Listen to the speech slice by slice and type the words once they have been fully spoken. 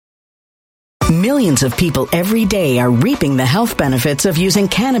Millions of people every day are reaping the health benefits of using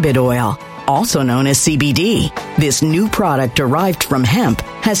cannabis oil, also known as CBD. This new product derived from hemp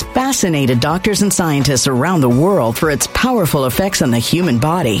has fascinated doctors and scientists around the world for its powerful effects on the human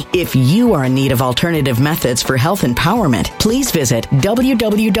body. If you are in need of alternative methods for health empowerment, please visit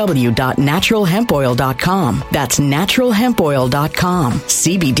www.naturalhempoil.com. That's naturalhempoil.com.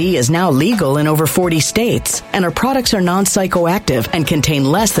 CBD is now legal in over 40 states, and our products are non-psychoactive and contain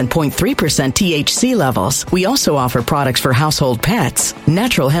less than 0.3% THC levels. We also offer products for household pets.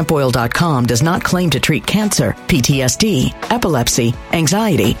 Naturalhempoil.com does not claim to treat cancer, PTSD, epilepsy,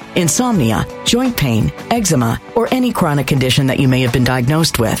 anxiety, insomnia, joint pain, eczema, or any chronic condition that you may have been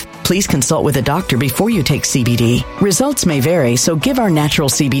diagnosed with. Please consult with a doctor before you take CBD. Results may vary, so give our natural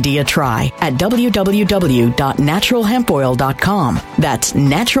CBD a try at www.naturalhempoil.com. That's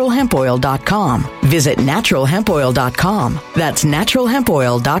naturalhempoil.com. Visit naturalhempoil.com. That's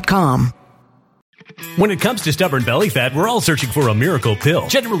naturalhempoil.com. When it comes to stubborn belly fat, we're all searching for a miracle pill.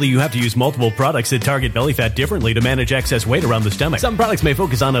 Generally, you have to use multiple products that target belly fat differently to manage excess weight around the stomach. Some products may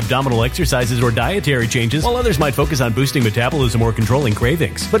focus on abdominal exercises or dietary changes, while others might focus on boosting metabolism or controlling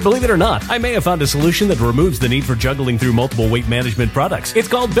cravings. But believe it or not, I may have found a solution that removes the need for juggling through multiple weight management products. It's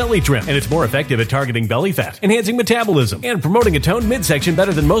called Belly Trim, and it's more effective at targeting belly fat, enhancing metabolism, and promoting a toned midsection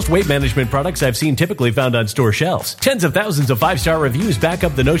better than most weight management products I've seen typically found on store shelves. Tens of thousands of 5-star reviews back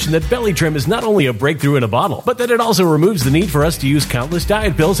up the notion that Belly Trim is not only a breakthrough in a bottle, but that it also removes the need for us to use countless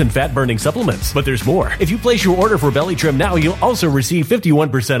diet pills and fat-burning supplements. But there's more. If you place your order for Belly Trim now, you'll also receive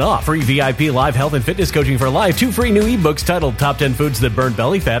 51% off, free VIP live health and fitness coaching for life, 2 free new ebooks titled Top 10 Foods That Burn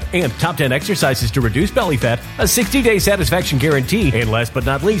Belly Fat and Top 10 Exercises to Reduce Belly Fat, a 60-day satisfaction guarantee, and last but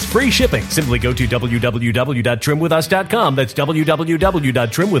not least, free shipping. Simply go to www.trimwithus.com. That's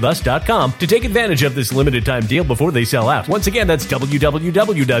www.trimwithus.com to take advantage of this limited time deal before they sell out. Once again, that's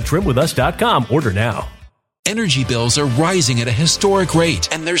www.trimwithus.com. Order now. Energy bills are rising at a historic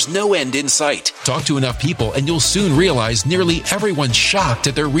rate, and there's no end in sight. Talk to enough people, and you'll soon realize nearly everyone's shocked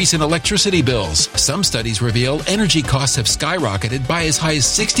at their recent electricity bills. Some studies reveal energy costs have skyrocketed by as high as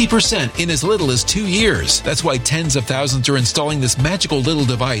 60% in as little as 2 years. That's why tens of thousands are installing this magical little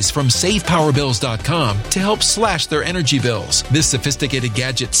device from SavePowerBills.com to help slash their energy bills. This sophisticated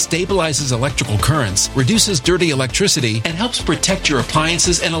gadget stabilizes electrical currents, reduces dirty electricity, and helps protect your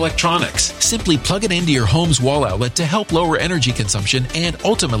appliances and electronics. Simply plug it into your home's wall outlet to help lower energy consumption and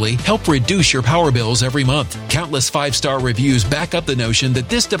ultimately help reduce your power bills every month. Countless 5-star reviews back up the notion that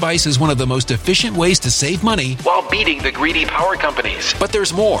this device is one of the most efficient ways to save money while beating the greedy power companies. But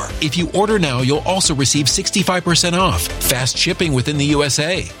there's more. If you order now, you'll also receive 65% off, fast shipping within the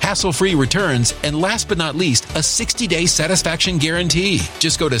USA, hassle-free returns, and last but not least, a 60-day satisfaction guarantee.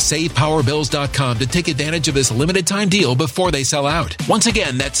 Just go to SavePowerBills.com to take advantage of this limited time deal before they sell out. Once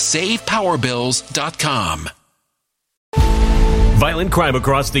again, that's SavePowerBills.com. Violent crime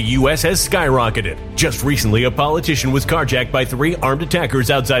across the U.S. has skyrocketed. Just recently, a politician was carjacked by 3 armed attackers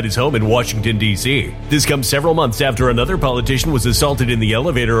outside his home in Washington, D.C. This comes several months after another politician was assaulted in the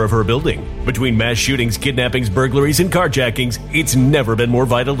elevator of her building. Between mass shootings, kidnappings, burglaries, and carjackings, it's never been more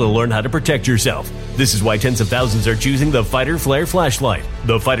vital to learn how to protect yourself. This is why tens of thousands are choosing the Fighter Flare flashlight.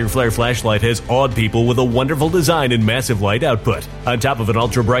 The Fighter Flare flashlight has awed people with a wonderful design and massive light output. On top of an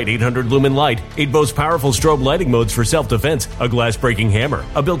ultra-bright 800-lumen light, it boasts powerful strobe lighting modes for self-defense, a glass-breaking hammer,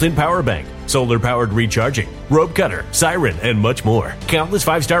 a built-in power bank, solar-powered recharging, rope cutter, siren, and much more. Countless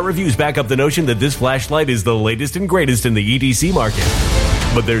 5-star reviews back up the notion that this flashlight is the latest and greatest in the EDC market.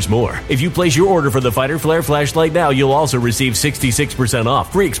 But there's more. If you place your order for the Fighter Flare flashlight now, you'll also receive 66%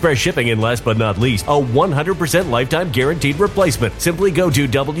 off, free express shipping, and last but not least, a 100% lifetime guaranteed replacement. Simply go to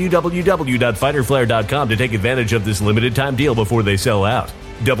www.fighterflare.com to take advantage of this limited time deal before they sell out.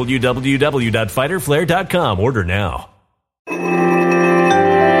 www.fighterflare.com. Order now.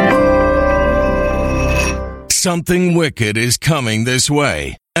 Something wicked is coming this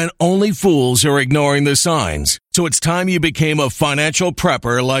way, and only fools are ignoring the signs. So it's time you became a financial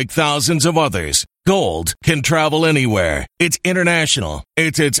prepper like thousands of others. Gold can travel anywhere. It's international.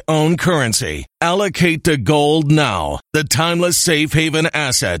 It's its own currency. Allocate to gold now, the timeless safe haven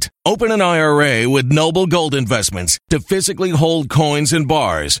asset. Open an IRA with Noble Gold Investments to physically hold coins and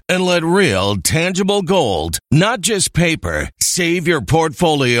bars and let real, tangible gold, not just paper, Save your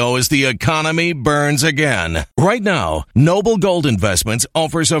portfolio as the economy burns again. Right now, Noble Gold Investments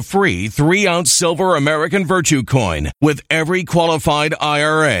offers a free 3-ounce silver American Virtue coin with every qualified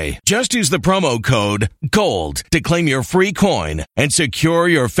IRA. Just use the promo code GOLD to claim your free coin and secure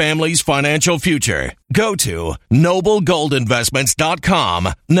your family's financial future. Go to noblegoldinvestments.com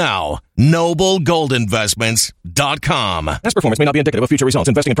now. noblegoldinvestments.com. Past performance may not be indicative of future results.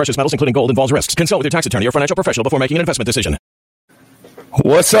 Investing in precious metals, including gold, involves risks. Consult with your tax attorney or financial professional before making an investment decision.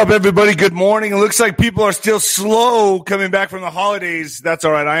 What's up, everybody? Good morning. It looks like people are still slow coming back from the holidays. That's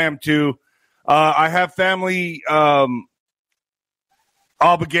all right. I am too. I have family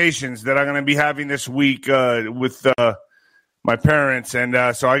obligations that I'm going to be having this week with my parents, and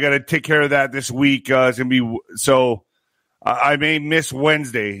so I got to take care of that this week. It's going to be so. I may miss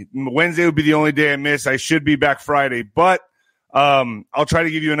Wednesday. Wednesday would be the only day I miss. I should be back Friday, but I'll try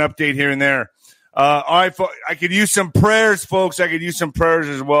to give you an update here and there. I could use some prayers, folks. I could use some prayers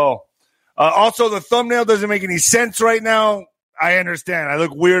as well. Also, the thumbnail doesn't make any sense right now. I understand. I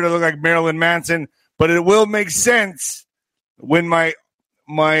look weird. I look like Marilyn Manson, but it will make sense when my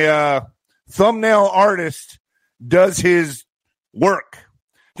thumbnail artist does his work,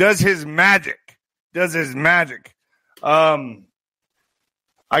 does his magic. I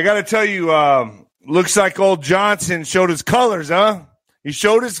got to tell you, looks like old Johnson showed his colors, huh? He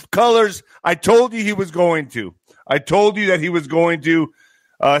showed his colors. I told you he was going to. I told you that he was going to.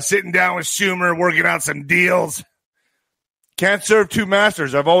 Sitting down with Schumer, working out some deals. Can't serve two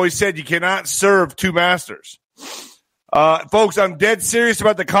masters. I've always said you cannot serve two masters. Folks, I'm dead serious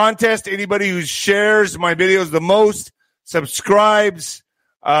about the contest. Anybody who shares my videos the most, subscribes,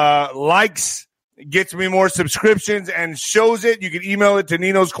 likes, gets me more subscriptions, and shows it, you can email it to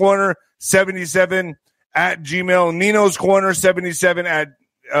Nino's Corner 77 at Gmail. Nino's Corner 77 at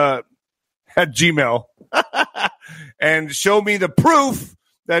Gmail. And show me the proof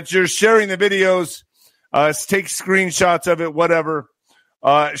that you're sharing the videos. Take screenshots of it, whatever.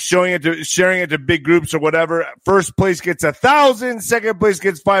 Sharing it to big groups or whatever. First place gets $1,000. Second place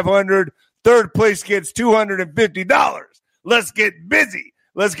gets $500. Third place gets $250. Let's get busy.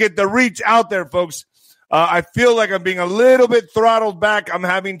 Let's get the reach out there, folks. I feel like I'm being a little bit throttled back. I'm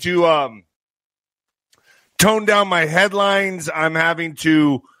having to tone down my headlines. I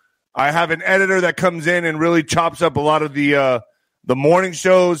have an editor that comes in and really chops up a lot of the morning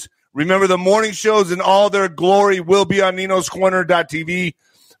shows. Remember, the morning shows in all their glory will be on ninoscorner.tv.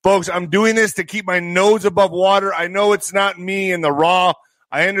 Folks, I'm doing this to keep my nose above water. I know it's not me in the raw.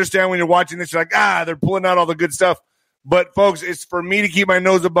 I understand when you're watching this, you're like, they're pulling out all the good stuff. But, folks, it's for me to keep my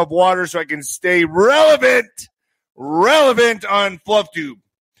nose above water so I can stay relevant on FluffTube.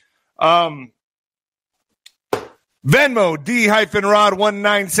 Venmo,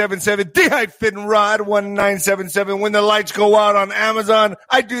 D-Rod1977, D-Rod1977. When the lights go out on Amazon,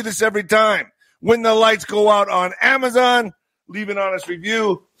 I do this every time. When the lights go out on Amazon, leave an honest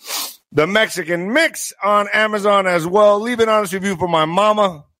review. The Mexican Mix on Amazon as well. Leave an honest review for my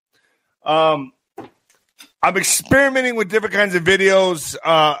mama. I'm experimenting with different kinds of videos.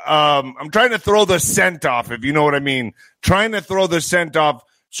 I'm trying to throw the scent off, if you know what I mean. Trying to throw the scent off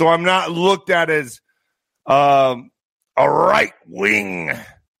so I'm not looked at as a right-wing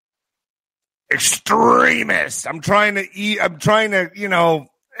extremist. I'm trying to,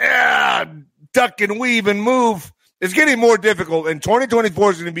 duck and weave and move. It's getting more difficult, and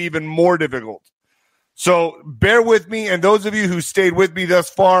 2024 is going to be even more difficult. So bear with me, and those of you who stayed with me thus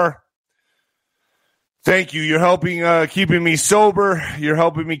far, thank you. You're helping keeping me sober. You're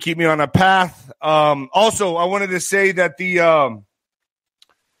helping me keep me on a path. Also, I wanted to say that the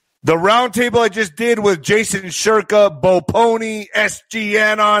roundtable I just did with Jason Shirka, Bo Pony, SG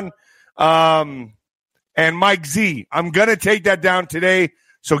Anon, and Mike Z. I'm going to take that down today.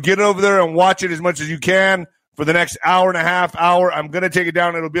 So get over there and watch it as much as you can for the next hour and a half. I'm going to take it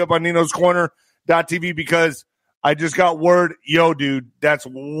down. It'll be up on ninoscorner.tv because I just got word, yo, dude, that's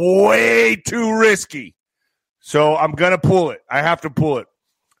way too risky. So I'm going to pull it. I have to pull it.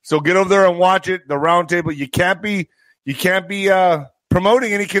 So get over there and watch it. The roundtable. You can't be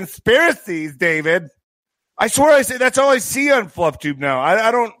promoting any conspiracies, David. I swear I say that's all I see on FluffTube now.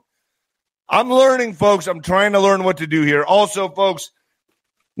 I'm learning, folks. I'm trying to learn what to do here. Also, folks,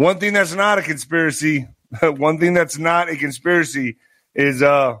 one thing that's not a conspiracy is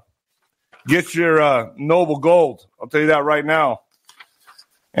get your Noble Gold. I'll tell you that right now.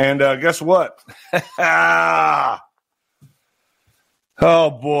 And guess what?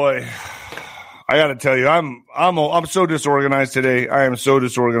 Oh boy. I got to tell you, I'm so disorganized today. I am so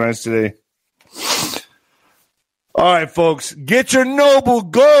disorganized today. All right, folks, get your noble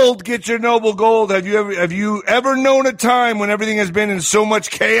gold. Get your noble gold. Have you ever known a time when everything has been in so much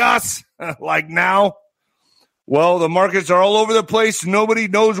chaos like now? Well, the markets are all over the place. Nobody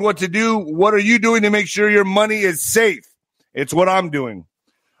knows what to do. What are you doing to make sure your money is safe? It's what I'm doing.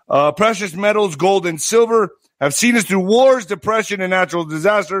 Precious metals, gold and silver, have seen us through wars, depression, and natural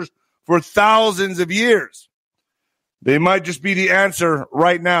disasters for thousands of years. They might just be the answer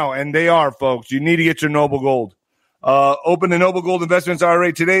right now, and they are, folks. You need to get your noble gold. Open the Noble Gold Investments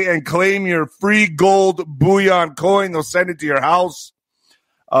IRA today and claim your free gold bullion coin. They'll send it to your house.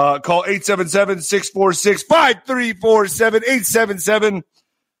 Call 877-646-5347,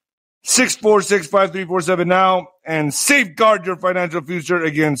 877-646-5347 now, and safeguard your financial future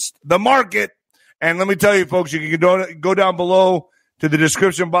against the market. And let me tell you, folks, you can go down below to the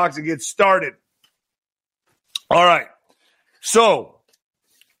description box and get started. All right. So,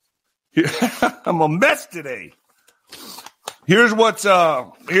 I'm a mess today. Here's what's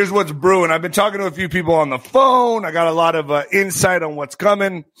brewing. I've been talking to a few people on the phone. I got a lot of insight on what's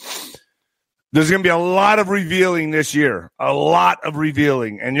coming. There's going to be a lot of revealing this year, a lot of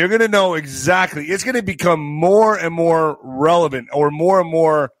revealing, and you're going to know exactly. It's going to become more and more relevant or more and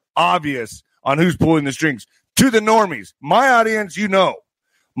more obvious on who's pulling the strings. To the normies, my audience, you know.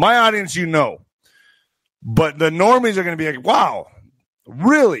 But the normies are going to be like, wow,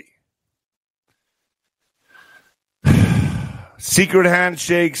 really? Secret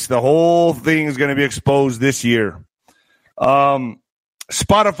handshakes, the whole thing is going to be exposed this year.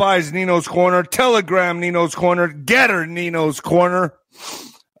 Spotify's Nino's Corner, Telegram Nino's Corner, Getter Nino's Corner,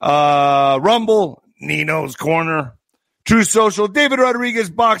 Rumble Nino's Corner, True Social, David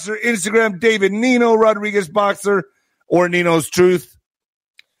Rodriguez Boxer, Instagram, David Nino Rodriguez Boxer, or Nino's Truth.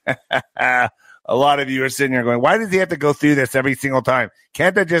 A lot of you are sitting here going, why does he have to go through this every single time?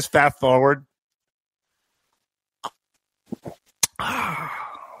 Can't I just fast forward?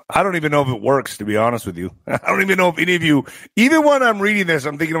 I don't even know if it works, to be honest with you. I don't even know if any of you, even when I'm reading this,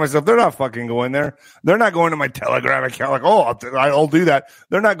 I'm thinking to myself, they're not fucking going there. They're not going to my Telegram account like, oh, I'll do that.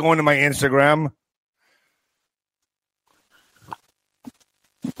 They're not going to my Instagram.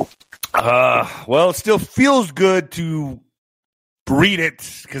 Well, it still feels good to read it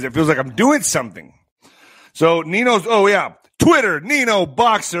because it feels like I'm doing something. So Nino's, Twitter, Nino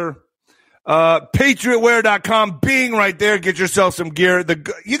Boxer. PatriotWear.com, Bing right there. Get yourself some gear.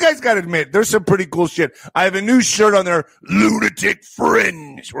 You guys got to admit, there's some pretty cool shit. I have a new shirt on there, Lunatic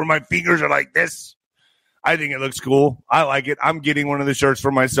Fringe, where my fingers are like this. I think it looks cool. I like it. I'm getting one of the shirts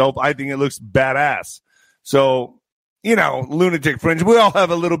for myself. I think it looks badass. So, Lunatic Fringe. We all have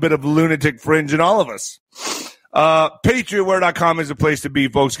a little bit of Lunatic Fringe in all of us. PatriotWear.com is the place to be,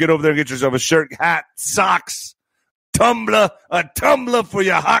 folks. Get over there and get yourself a shirt, hat, socks, a tumbler for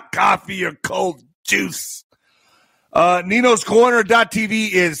your hot coffee or cold juice. Nino's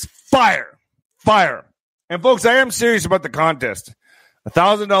Corner.tv is fire. And folks, I am serious about the contest.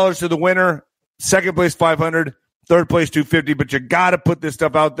 $1,000 to the winner, second place $500, third place $250, but you got to put this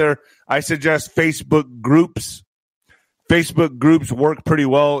stuff out there. I suggest Facebook groups. Facebook groups work pretty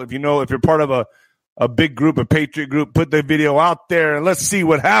well. If you're part of a big group, a Patriot group, put the video out there and let's see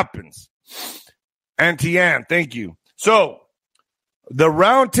what happens. Antian, thank you. So, the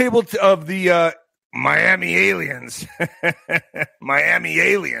roundtable of the Miami aliens. Miami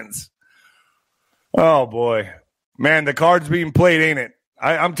aliens. Oh, boy. Man, the card's being played, ain't it?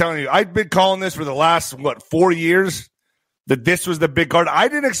 I'm telling you, I've been calling this for the last, 4 years, that this was the big card. I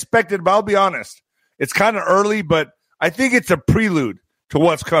didn't expect it, but I'll be honest. It's kind of early, but I think it's a prelude to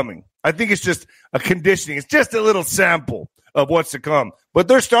what's coming. I think it's just a conditioning. It's just a little sample of what's to come. But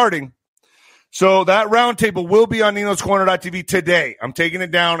they're starting. So that roundtable will be on ninoscorner.tv today. I'm taking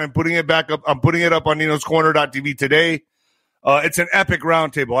it down and putting it back up. I'm putting it up on ninoscorner.tv today. It's an epic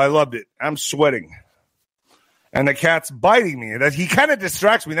roundtable. I loved it. I'm sweating. And the cat's biting me. He kind of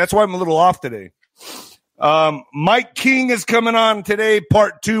distracts me. That's why I'm a little off today. Mike King is coming on today,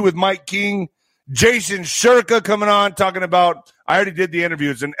 part 2 with Mike King. Jason Shurka coming on, talking about, I already did the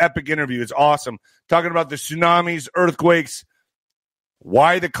interview. It's an epic interview. It's awesome. Talking about the tsunamis, earthquakes,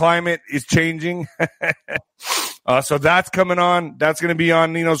 why the climate is changing. So that's coming on. That's going to be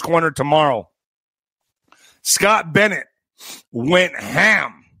on Nino's Corner tomorrow. Scott Bennett went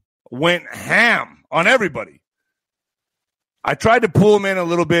ham on everybody. I tried to pull him in a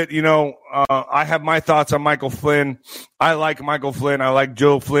little bit. I have my thoughts on Michael Flynn. I like Michael Flynn. I like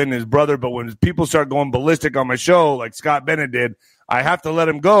Joe Flynn, his brother. But when people start going ballistic on my show, like Scott Bennett did, I have to let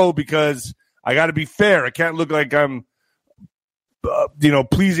him go because I got to be fair. I can't look like I'm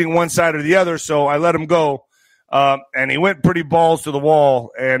pleasing one side or the other, so I let him go. And he went pretty balls to the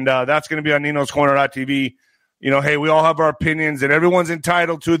wall, and that's going to be on ninoscorner.tv. hey, we all have our opinions and everyone's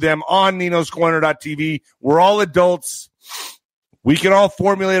entitled to them on ninoscorner.tv. We're all adults. We can all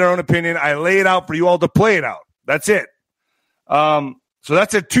formulate our own opinion. I lay it out for you all to play it out. That's it. So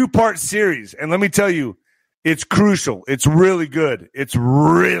that's a 2-part series. And let me tell you, it's crucial. It's really good. It's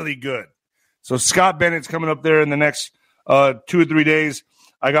really good. So Scott Bennett's coming up there in the next 2 or 3 days.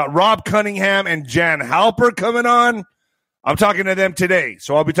 I got Rob Cunningham and Jan Halper coming on. I'm talking to them today.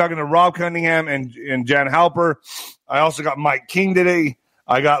 So I'll be talking to Rob Cunningham and Jan Halper. I also got Mike King today.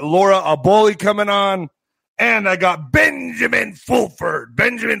 I got Laura Aboli coming on. And I got Benjamin Fulford.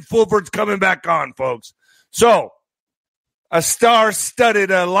 Benjamin Fulford's coming back on, folks. So a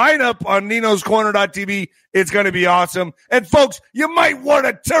star-studded lineup on ninoscorner.tv. It's going to be awesome. And, folks, you might want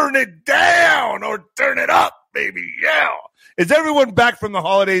to turn it down or turn it up, baby. Yeah. Is everyone back from the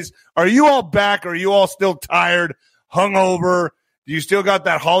holidays? Are you all back? Are you all still tired, hungover? Do you still got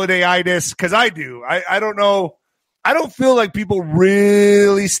that holiday-itis? Because I do. I don't know. I don't feel like people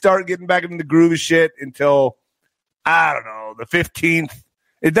really start getting back into the groove of shit until, I don't know, the 15th.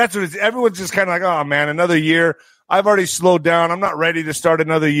 That's what everyone's just kind of like, oh, man, another year. I've already slowed down. I'm not ready to start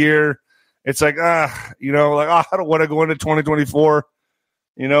another year. It's like, I don't want to go into 2024.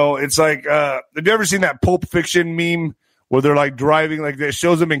 It's like, have you ever seen that Pulp Fiction meme where they're like driving, like it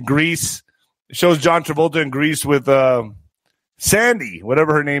shows them in Greece? It shows John Travolta in Greece with Sandy,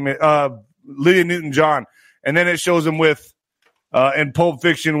 whatever her name is, Lydia Newton-John. And then it shows him with, in Pulp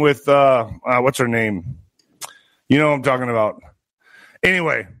Fiction with, what's her name? You know what I'm talking about.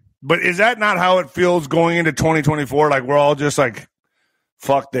 Anyway, but is that not how it feels going into 2024? Like we're all just like,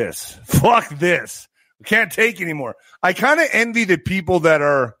 fuck this. Fuck this. We can't take anymore. I kind of envy the people that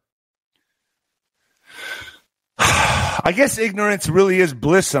are, I guess ignorance really is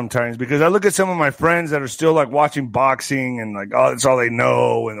bliss sometimes, because I look at some of my friends that are still like watching boxing and like, oh, that's all they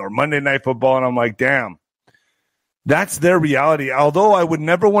know, and or Monday Night Football, and I'm like, damn. That's their reality. Although I would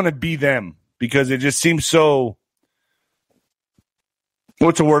never want to be them, because it just seems so,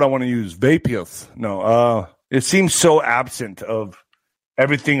 what's the word I want to use? Vapious. No, it seems so absent of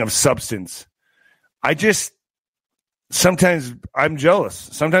everything of substance. Sometimes I'm jealous.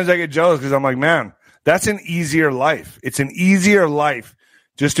 Sometimes I get jealous because I'm like, man, that's an easier life. It's an easier life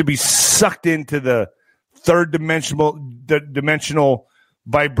just to be sucked into the third dimensional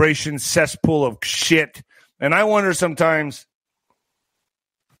vibration cesspool of shit. And I wonder sometimes,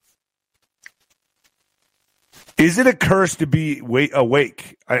 is it a curse to be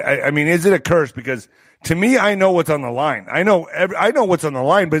awake? I mean, is it a curse? Because to me, I know what's on the line. I know what's on the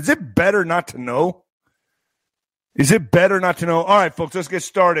line, but is it better not to know? Is it better not to know? All right, folks, let's get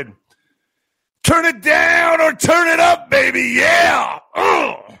started. Turn it down or turn it up, baby. Yeah.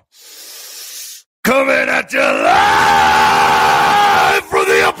 Coming at you live from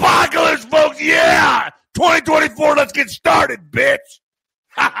the apocalypse, folks. Yeah. 2024, let's get started, bitch.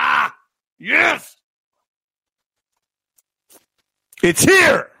 Ha ha. Yes. It's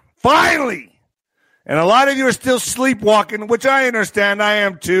here. Finally. And a lot of you are still sleepwalking, which I understand. I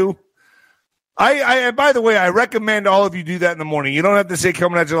am too. By the way, I recommend all of you do that in the morning. You don't have to say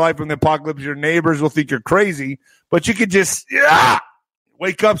coming at your life from the apocalypse. Your neighbors will think you're crazy, but you could just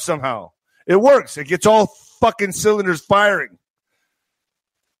wake up somehow. It works. It gets all fucking cylinders firing.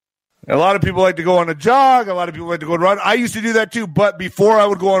 A lot of people like to go on a jog. A lot of people like to go run. I used to do that too, but before I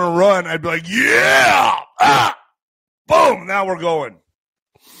would go on a run, I'd be like, yeah, boom, now we're going.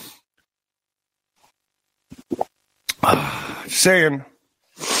 Saying.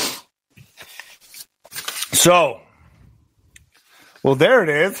 So, well, there it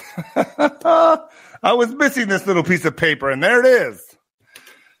is. I was missing this little piece of paper, and there it is.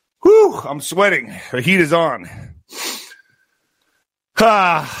 Whew, I'm sweating. The heat is on.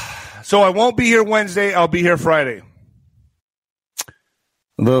 So I won't be here Wednesday. I'll be here Friday.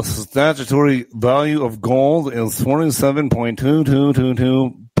 The statutory value of gold is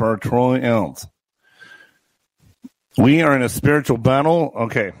 47.2222 per troy ounce. We are in a spiritual battle.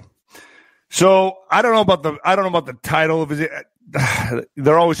 Okay. So I don't know about the title of it.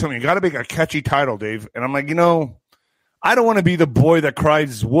 They're always telling me you got to make a catchy title, Dave. And I'm like, I don't want to be the boy that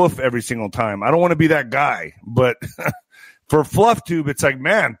cries wolf every single time. I don't want to be that guy. But for FluffTube, it's like,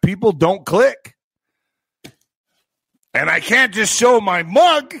 man, people don't click. And I can't just show my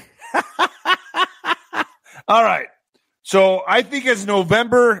mug. All right. So I think as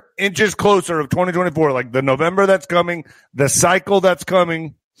November inches closer of 2024, like the November that's coming, the cycle that's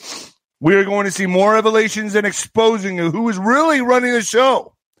coming, we are going to see more revelations and exposing who is really running the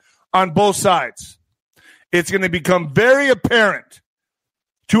show on both sides. It's going to become very apparent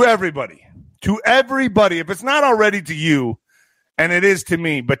to everybody. To everybody. If it's not already to you, and it is to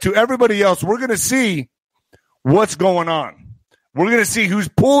me, but to everybody else, we're going to see what's going on. We're going to see who's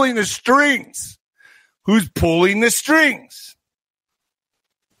pulling the strings. Who's pulling the strings?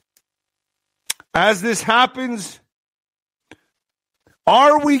 As this happens,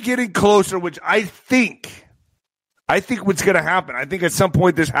 are we getting closer, which I think what's going to happen. I think at some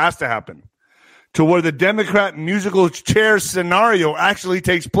point this has to happen, to where the Democrat musical chair scenario actually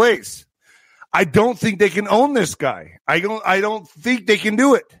takes place. I don't think they can own this guy. I don't think they can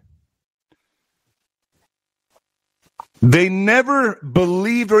do it. They never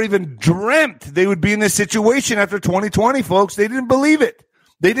believed or even dreamt they would be in this situation after 2020, folks. They didn't believe it.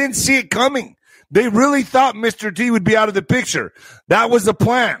 They didn't see it coming. They really thought Mr. T would be out of the picture. That was the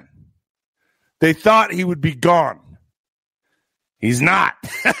plan. They thought he would be gone. He's not.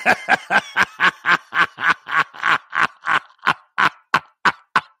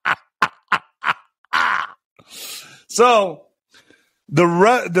 So the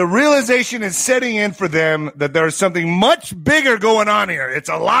realization is setting in for them that there's something much bigger going on here. It's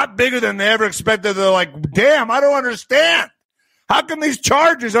a lot bigger than they ever expected. They're like, damn, I don't understand. How come these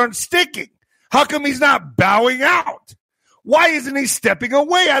charges aren't sticking? How come he's not bowing out? Why isn't he stepping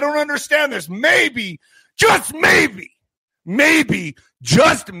away? I don't understand this. Maybe, just maybe,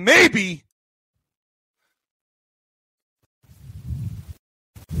 just maybe,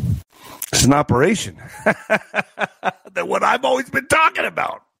 it's an operation. That what I've always been talking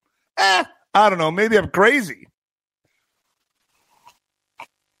about. I don't know. Maybe I'm crazy.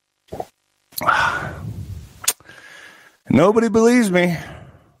 Nobody believes me.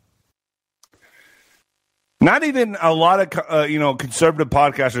 Not even a lot of conservative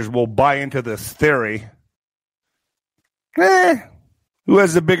podcasters will buy into this theory. Who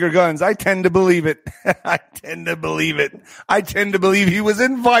has the bigger guns? I tend to believe it. I tend to believe he was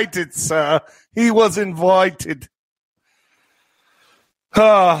invited, sir. He was invited.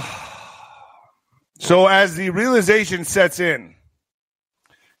 So as the realization sets in,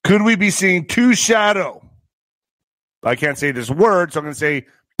 could we be seeing two shadow? I can't say this word, so I'm going to say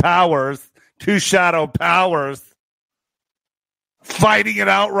powers. Two shadow powers fighting it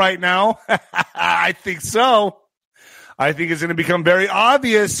out right now. I think so. I think it's going to become very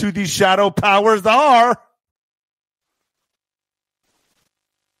obvious who these shadow powers are.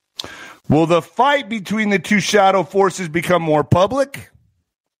 Will the fight between the two shadow forces become more public?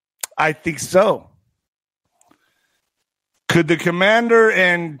 I think so. Could the commander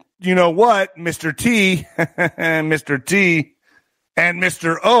and, you know what, Mr. T, Mr. T, and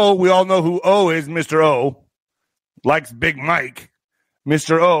Mr. O, we all know who O is, Mr. O, likes Big Mike,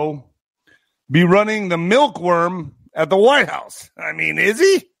 Mr. O, be running the milkworm at the White House? I mean, is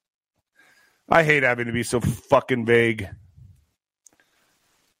he? I hate having to be so fucking vague.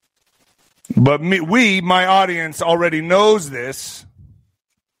 But my audience already knows this,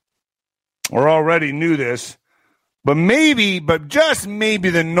 or already knew this, but just maybe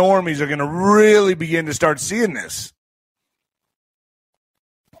the normies are going to really begin to start seeing this.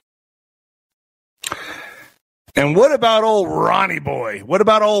 And what about old Ronnie Boy? What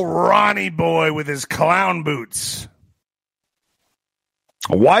about old Ronnie Boy with his clown boots?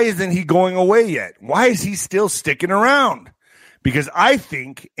 Why isn't he going away yet? Why is he still sticking around? Because I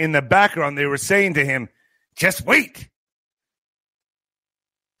think in the background they were saying to him, just wait.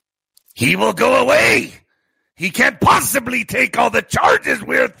 He will go away. He can't possibly take all the charges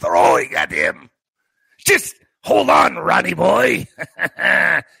we're throwing at him. Just hold on, Ronnie Boy.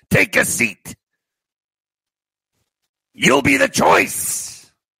 Take a seat. You'll be the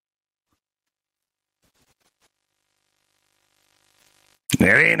choice. It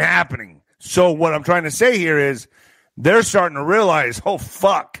ain't happening. So what I'm trying to say here is they're starting to realize, oh,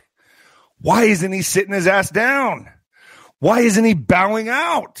 fuck. Why isn't he sitting his ass down? Why isn't he bowing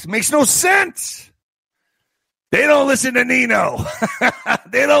out? It makes no sense. They don't listen to Nino.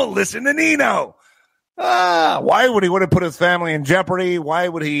 They don't listen to Nino. Why would he want to put his family in jeopardy? Why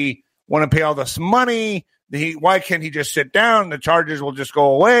would he want to pay all this money? Why can't he just sit down? The charges will just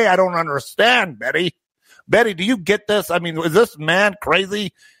go away. I don't understand, Betty. Betty, do you get this? I mean, is this man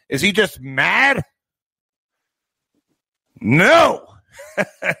crazy? Is he just mad? No.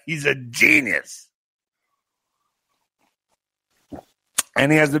 He's a genius.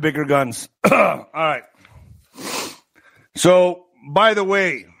 And he has the bigger guns. All right. So, by the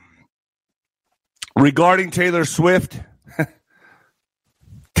way, regarding Taylor Swift,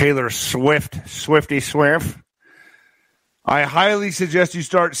 Swifty Swift, I highly suggest you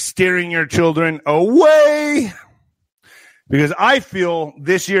start steering your children away, because I feel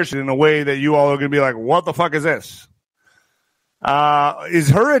this year in a way that you all are going to be like, what the fuck is this? Is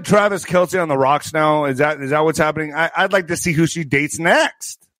her and Travis Kelce on the rocks now? Is that what's happening? I'd like to see who she dates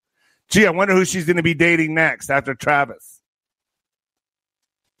next. Gee, I wonder who she's going to be dating next after Travis.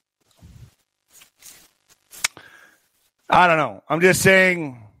 I don't know. I'm just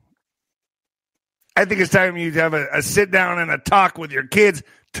saying, I think it's time you to have a sit down and a talk with your kids.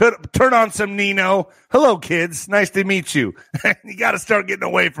 Turn on some Nino. Hello, kids. Nice to meet you. You got to start getting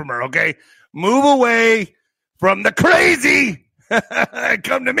away from her, okay? Move away from the crazy.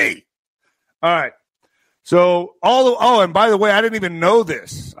 Come to me. All right. So, and by the way, I didn't even know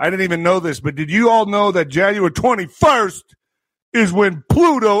this, but did you all know that January 21st is when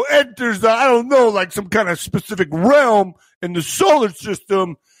Pluto enters like some kind of specific realm in the solar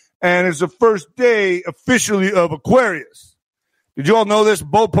system, and it's the first day officially of Aquarius? Did you all know this?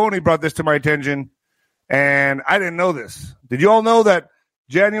 Bo Pony brought this to my attention, and I didn't know this. Did you all know that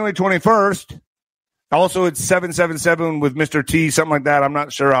January 21st, also it's 777 with Mr. T, something like that. I'm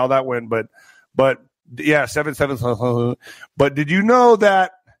not sure how that went, but yeah, 777. But did you know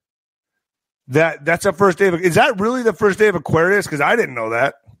that's the first day is that really the first day of Aquarius? Because I didn't know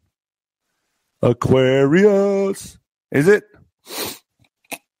that. Aquarius. Is it?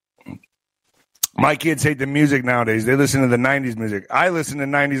 My kids hate the music nowadays. They listen to the 90s music. I listen to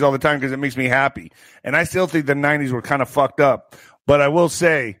 90s all the time because it makes me happy. And I still think the 90s were kind of fucked up. But I will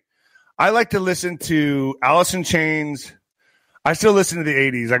say, I like to listen to Alice in Chains. I still listen to the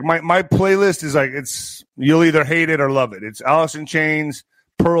 80s. Like my playlist is like, you'll either hate it or love it. It's Alice in Chains,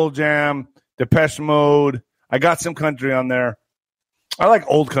 Pearl Jam, Depeche Mode. I got some country on there. I like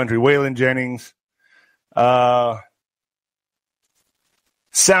old country, Waylon Jennings. Soundgarden.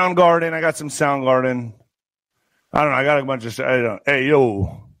 I got some Soundgarden. I don't know. I got a bunch of hey,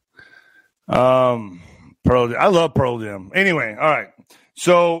 yo. Pearl Jam. I love Pearl Jam. Anyway, all right.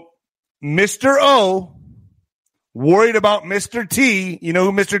 So Mr. O, worried about Mr. T. You know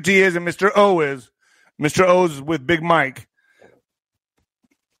who Mr. T is and Mr. O is. Mr. O's with Big Mike.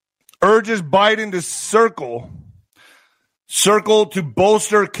 Urges Biden to circle to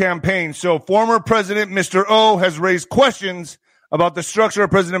bolster campaign. So former President Mr. O has raised questions about the structure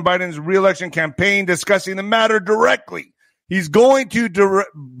of President Biden's reelection campaign, discussing the matter directly. He's going to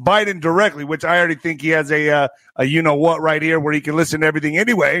Biden directly, which I already think he has a you-know-what right here where he can listen to everything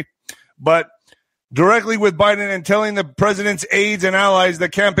anyway. But directly with Biden and telling the president's aides and allies the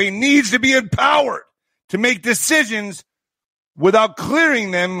campaign needs to be empowered to make decisions without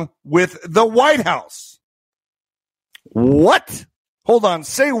clearing them with the White House. What? Hold on.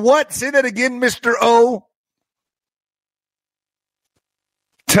 Say what? Say that again, Mr. O.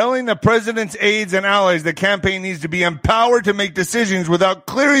 Telling the president's aides and allies the campaign needs to be empowered to make decisions without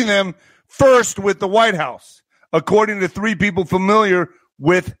clearing them first with the White House, according to three people familiar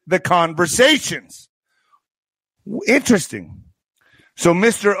with the conversations. Interesting. So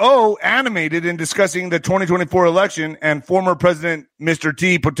Mr. O, animated in discussing the 2024 election and former President Mr.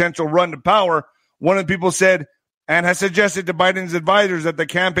 T potential run to power, one of the people said and has suggested to Biden's advisors that the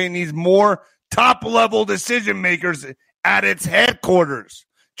campaign needs more top-level decision makers at its headquarters.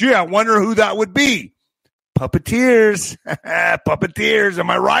 Gee, I wonder who that would be. Puppeteers. Puppeteers. Am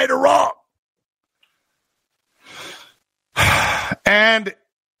I right or wrong?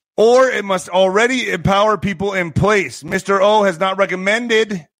 Or it must already empower people in place. Mr. O has not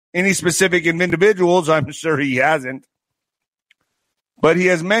recommended any specific individuals. I'm sure he hasn't. But he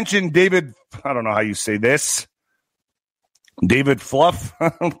has mentioned David, I don't know how you say this. David Fluff,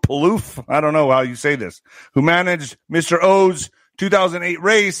 Palouf, I don't know how you say this, who managed Mr. O's 2008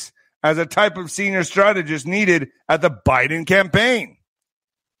 race as a type of senior strategist needed at the Biden campaign.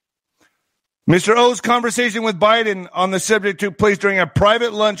 Mr. O's conversation with Biden on the subject took place during a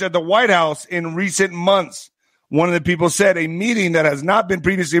private lunch at the White House in recent months. One of the people said a meeting that has not been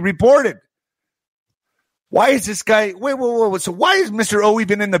previously reported. Why is this guy? Wait. So why is Mr. O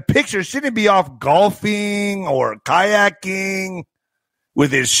even in the picture? Shouldn't he be off golfing or kayaking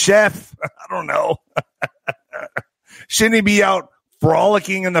with his chef? I don't know. Shouldn't he be out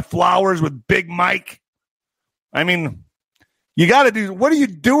frolicking in the flowers with Big Mike? I mean, you got to do. What are you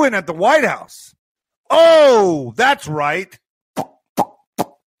doing at the White House? Oh, that's right.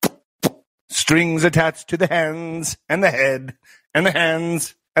 Strings attached to the hands and the head and the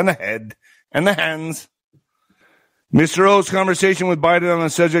hands and the head and the hands. Mr. O's conversation with Biden on the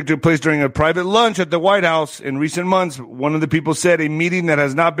subject took place during a private lunch at the White House in recent months. One of the people said a meeting that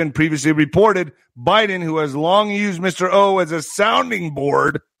has not been previously reported. Biden, who has long used Mr. O as a sounding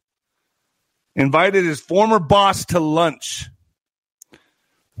board, invited his former boss to lunch.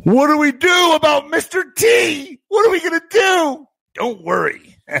 What do we do about Mr. T? What are we going to do? Don't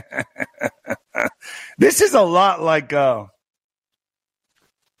worry. This is a lot like...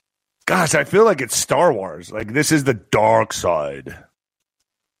 Gosh, I feel like it's Star Wars. Like, this is the dark side.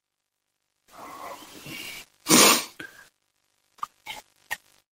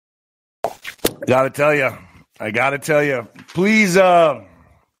 I gotta tell you, please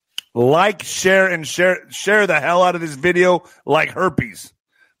like, share the hell out of this video like herpes.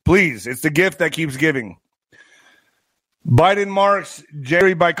 Please, it's the gift that keeps giving. Biden marks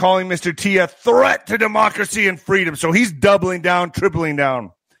Jerry by calling Mr. T a threat to democracy and freedom. So he's doubling down, tripling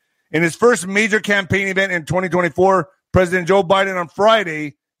down. In his first major campaign event in 2024, President Joe Biden on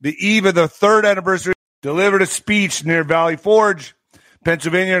Friday, the eve of the third anniversary, delivered a speech near Valley Forge,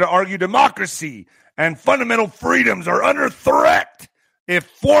 Pennsylvania, to argue democracy and fundamental freedoms are under threat if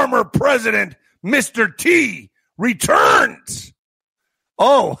former President Mr. T returns.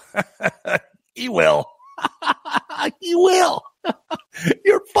 Oh, he will. He will.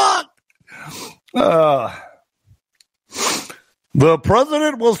 You're fucked. The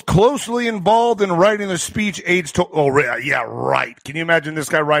president was closely involved in writing the speech. Aides told. Oh, yeah, right. Can you imagine this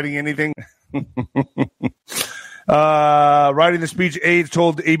guy writing anything? Writing the speech, aides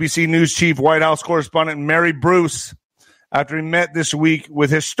told ABC News chief White House correspondent Mary Bruce after he met this week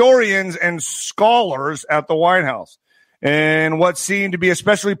with historians and scholars at the White House. In what seemed to be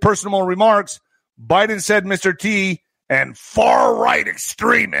especially personal remarks, Biden said Mr. T and far-right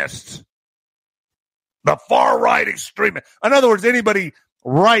extremists. The far-right extremist. In other words, anybody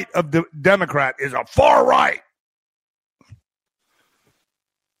right of the Democrat is a far-right.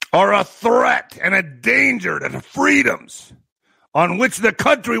 Are a threat and a danger to the freedoms on which the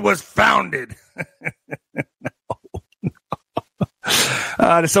country was founded.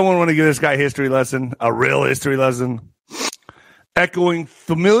 Does someone want to give this guy a history lesson? A real history lesson? Echoing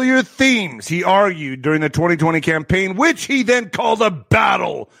familiar themes, he argued during the 2020 campaign, which he then called a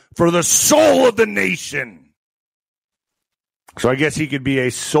battle for the soul of the nation. So I guess he could be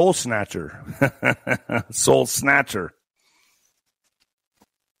a soul snatcher. Soul snatcher.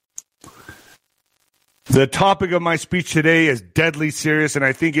 The topic of my speech today is deadly serious, and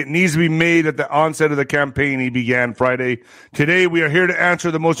I think it needs to be made at the onset of the campaign, he began Friday. Today, we are here to answer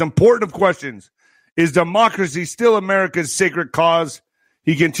the most important of questions. Is democracy still America's sacred cause?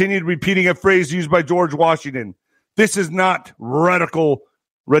 He continued repeating a phrase used by George Washington. This is not rhetorical,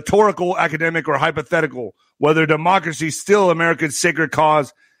 academic, or hypothetical. Whether democracy is still America's sacred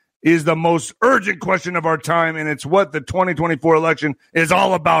cause is the most urgent question of our time, and it's what the 2024 election is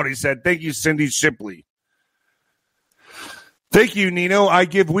all about, he said. Thank you, Cindy Shipley. Thank you, Nino. I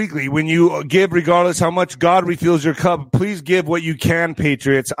give weekly. When you give, regardless how much God refills your cup, please give what you can,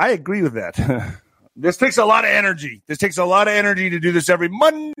 Patriots. I agree with that. This takes a lot of energy. This takes a lot of energy to do this every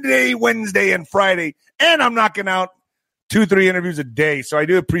Monday, Wednesday, and Friday. And I'm knocking out 2-3 interviews a day. So I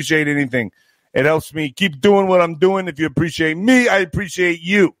do appreciate anything. It helps me keep doing what I'm doing. If you appreciate me, I appreciate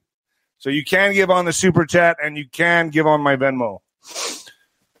you. So you can give on the Super Chat and you can give on my Venmo.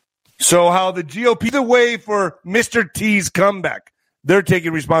 So how the GOP, the way for Mr. T's comeback, they're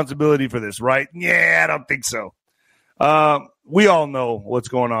taking responsibility for this, right? Yeah, I don't think so. We all know what's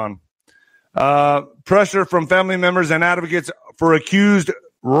going on. Pressure from family members and advocates for accused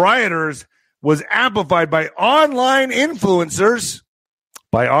rioters was amplified by online influencers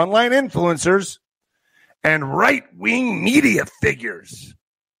and right-wing media figures,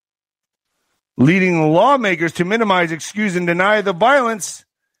 leading lawmakers to minimize, excuse, and deny the violence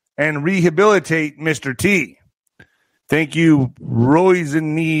and rehabilitate Mr. T. Thank you,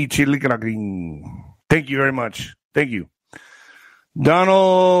 Roizani Chilikanagrin. Thank you very much. Thank you.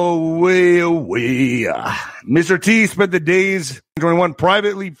 Donald Mr. T spent the days 21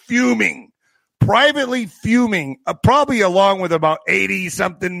 privately fuming, probably along with about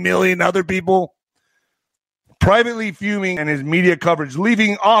 80-something million other people, privately fuming and his media coverage,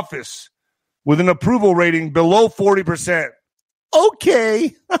 leaving office with an approval rating below 40%.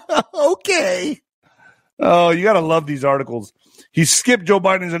 Okay. Okay. Oh, you got to love these articles. He skipped Joe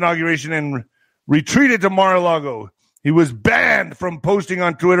Biden's inauguration and retreated to Mar-a-Lago. He was banned from posting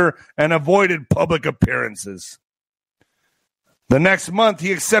on Twitter and avoided public appearances. The next month,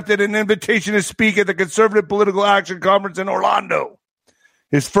 he accepted an invitation to speak at the Conservative Political Action Conference in Orlando.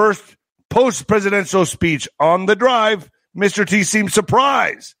 His first post-presidential speech on the drive, Mr. T seemed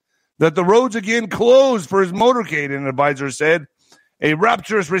surprised that the roads again closed for his motorcade, an advisor said. A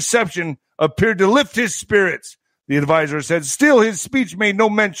rapturous reception appeared to lift his spirits, the advisor said. Still, his speech made no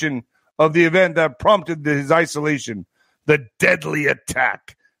mention of the event that prompted his isolation. The deadly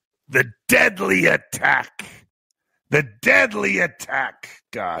attack. The deadly attack. The deadly attack.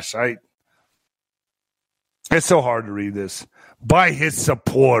 Gosh, it's so hard to read this. By his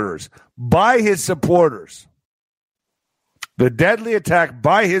supporters. By his supporters. The deadly attack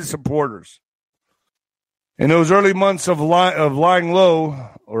by his supporters. In those early months of lying low,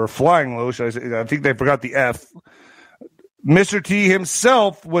 or flying low, should I say? I think they forgot the F. Mr. T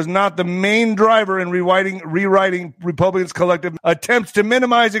himself was not the main driver in rewriting Republicans' collective attempts to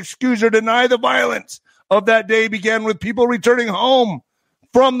minimize, excuse, or deny the violence of that day began with people returning home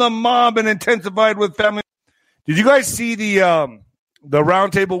from the mob and intensified with family. Did you guys see the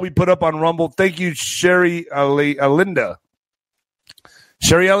roundtable we put up on Rumble? Thank you, Sherry Alinda.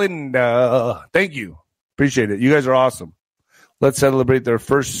 Sherry Alinda, thank you. Appreciate it. You guys are awesome. Let's celebrate their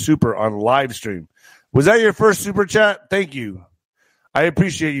first super on live stream. Was that your first super chat? Thank you. I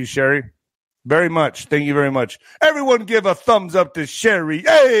appreciate you, Sherry. Very much. Thank you very much. Everyone give a thumbs up to Sherry.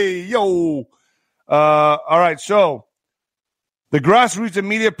 Hey, yo. All right, so the grassroots and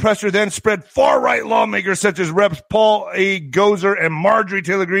media pressure then spread far-right lawmakers such as Reps Paul A. Gozer and Marjorie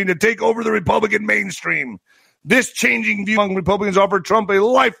Taylor Greene to take over the Republican mainstream. This changing view among Republicans offered Trump a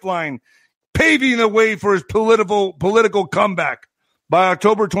lifeline, paving the way for his political comeback. By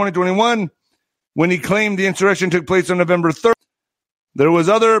October 2021, when he claimed the insurrection took place on November 3rd, there was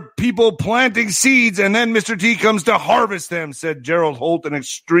other people planting seeds, and then Mr. T comes to harvest them, said Gerald Holt, an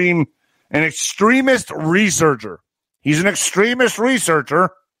extremist researcher. He's an extremist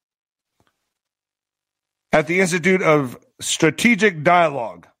researcher at the Institute of Strategic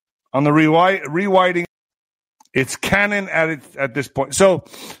Dialogue on the rewriting. It's canon at this point. So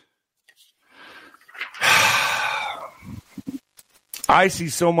I see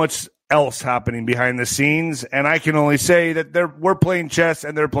so much else happening behind the scenes, and I can only say that we're playing chess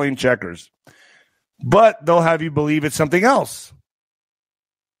and they're playing checkers. But they'll have you believe it's something else.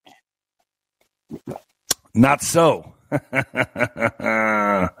 Not so.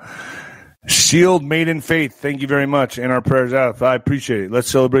 Shield Made in Faith, thank you very much. And our prayers out. I appreciate it. Let's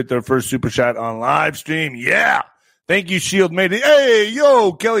celebrate their first super chat on live stream. Yeah. Thank you, Shield Made it. Hey,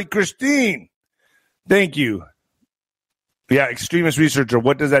 yo, Kelly Christine. Thank you. Yeah, extremist researcher.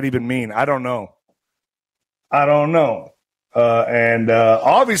 What does that even mean? I don't know. And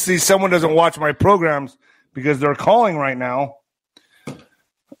obviously someone doesn't watch my programs because they're calling right now.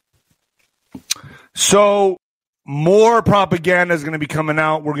 So more propaganda is going to be coming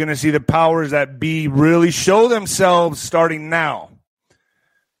out. We're going to see the powers that be really show themselves starting now.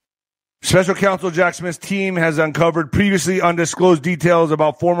 Special Counsel Jack Smith's team has uncovered previously undisclosed details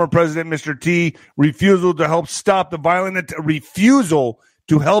about former President Mr. T refusal to help stop the violent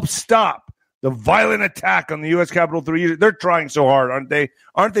attack on the U.S. Capitol 3 years. They're trying so hard, aren't they?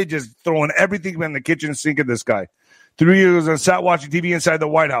 Aren't they just throwing everything in the kitchen sink at this guy? 3 years and sat watching TV inside the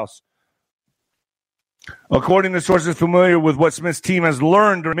White House. According to sources familiar with what Smith's team has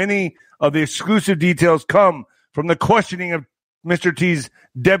learned, many of the exclusive details come from the questioning of Mr. T's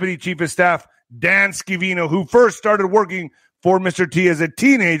Deputy Chief of Staff, Dan Scavino, who first started working for Mr. T as a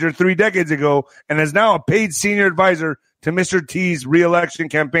teenager 3 decades ago and is now a paid senior advisor to Mr. T's re-election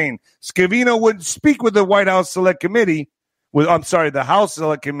campaign. Scavino wouldn't speak with the White House Select Committee, the House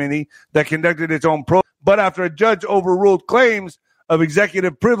Select Committee that conducted its own probe. But after a judge overruled claims of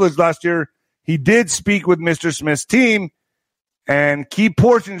executive privilege last year, he did speak with Mr. Smith's team, and key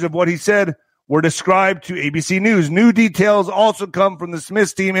portions of what he said were described to ABC News. New details also come from the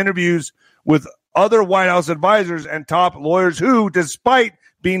Smith's team interviews with other White House advisors and top lawyers who, despite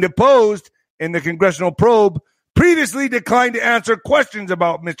being deposed in the congressional probe, previously declined to answer questions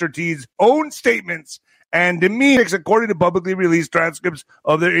about Mr. T's own statements and demeanor, according to publicly released transcripts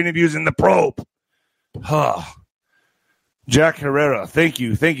of their interviews in the probe. Jack Herrera, thank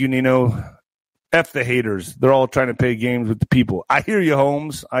you. Thank you, Nino. F the haters. They're all trying to play games with the people. I hear you,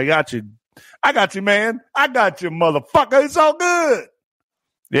 Holmes. I got you. I got you, man. I got you, motherfucker. It's all good.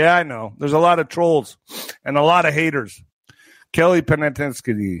 Yeah, I know. There's a lot of trolls and a lot of haters. Kelly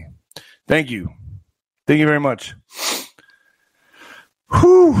Penetensky. Thank you. Thank you very much.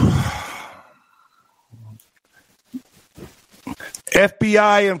 Whew.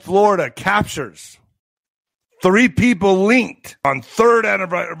 FBI in Florida captures 3 people linked on 3rd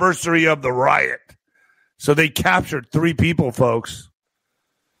anniversary of the riot. So they captured 3 people, folks.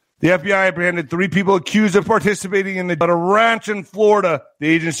 The FBI apprehended 3 people accused of participating at a ranch in Florida, the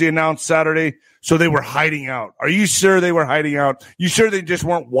agency announced Saturday. So they were hiding out. Are you sure they were hiding out? You sure they just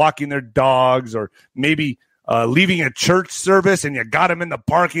weren't walking their dogs or maybe leaving a church service and you got them in the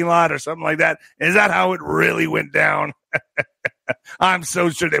parking lot or something like that? Is that how it really went down? I'm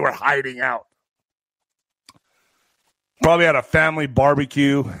so sure they were hiding out. Probably had a family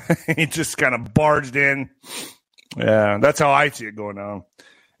barbecue. He just kind of barged in. Yeah, that's how I see it going on.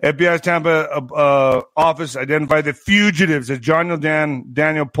 FBI's Tampa office identified the fugitives as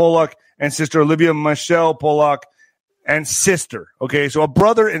Daniel Pollock and sister Olivia Michelle Pollock and sister. Okay, so a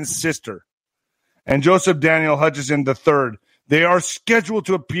brother and sister. And Joseph Daniel Hutchison III. They are scheduled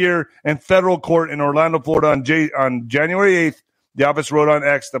to appear in federal court in Orlando, Florida on January 8th, the office wrote on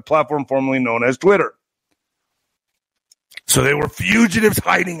X, the platform formerly known as Twitter. So they were fugitives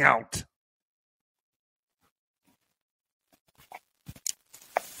hiding out.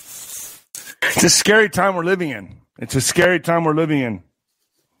 It's a scary time we're living in. It's a scary time we're living in.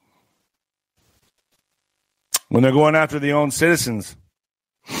 When they're going after their own citizens.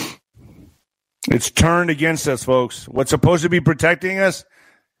 It's turned against us, folks. What's supposed to be protecting us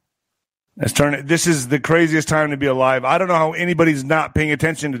has turned. This is the craziest time to be alive. I don't know how anybody's not paying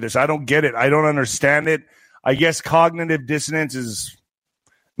attention to this. I don't get it. I don't understand it. I guess cognitive dissonance is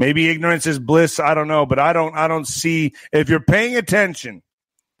maybe ignorance is bliss. I don't know, but I don't see. If you're paying attention,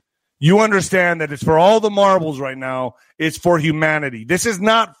 you understand that it's for all the marbles right now. It's for humanity. This is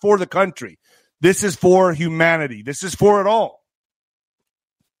not for the country. This is for humanity. This is for it all.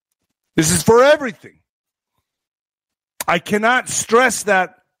 This is for everything. I cannot stress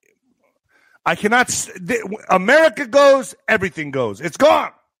that. America goes, everything goes. It's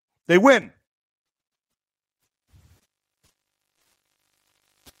gone. They win.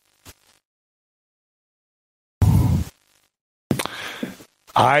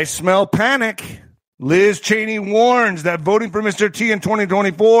 I smell panic. Liz Cheney warns that voting for Mr. T in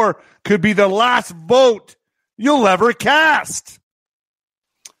 2024 could be the last vote you'll ever cast.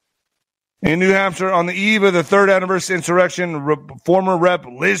 In New Hampshire, on the eve of the third anniversary insurrection, former Rep.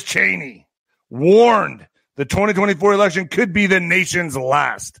 Liz Cheney warned the 2024 election could be the nation's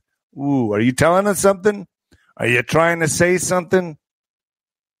last. Ooh, are you telling us something? Are you trying to say something?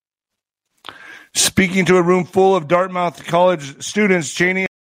 Speaking to a room full of Dartmouth College students, Cheney.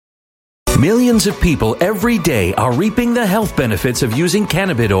 Millions of people every day are reaping the health benefits of using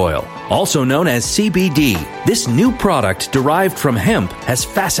cannabis oil, also known as CBD. This new product derived from hemp has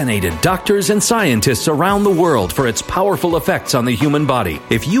fascinated doctors and scientists around the world for its powerful effects on the human body.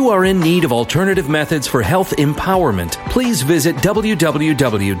 If you are in need of alternative methods for health empowerment, please visit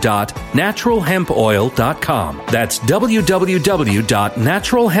www.naturalhempoil.com. That's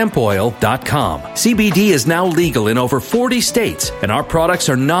www.naturalhempoil.com. CBD is now legal in over 40 states, and our products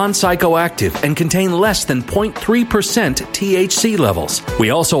are non-psychoactive and contain less than 0.3% THC levels. We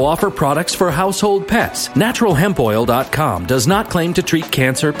also offer products for household pets. NaturalHempOil.com does not claim to treat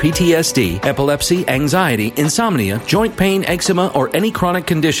cancer, PTSD, epilepsy, anxiety, insomnia, joint pain, eczema, or any chronic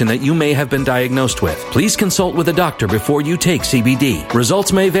condition that you may have been diagnosed with. Please consult with a doctor before you take CBD.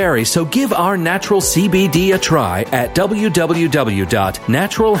 Results may vary, so give our natural CBD a try at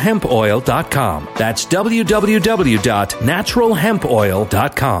www.naturalhempoil.com. That's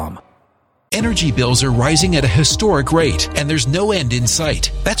www.naturalhempoil.com. Energy bills are rising at a historic rate, and there's no end in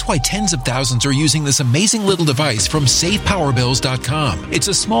sight. That's why tens of thousands are using this amazing little device from SavePowerBills.com. It's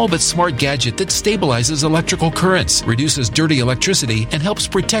a small but smart gadget that stabilizes electrical currents, reduces dirty electricity, and helps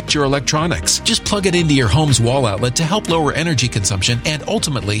protect your electronics. Just plug it into your home's wall outlet to help lower energy consumption and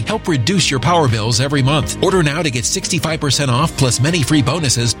ultimately help reduce your power bills every month. Order now to get 65% off plus many free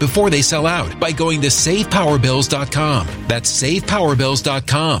bonuses before they sell out by going to SavePowerBills.com. That's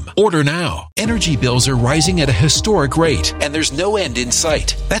SavePowerBills.com. Order now. Energy bills are rising at a historic rate, and there's no end in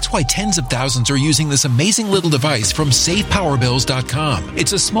sight. That's why tens of thousands are using this amazing little device from SavePowerBills.com.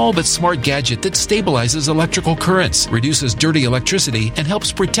 It's a small but smart gadget that stabilizes electrical currents, reduces dirty electricity, and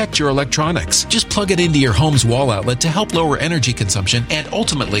helps protect your electronics. Just plug it into your home's wall outlet to help lower energy consumption and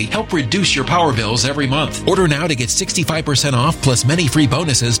ultimately help reduce your power bills every month. Order now to get 65% off plus many free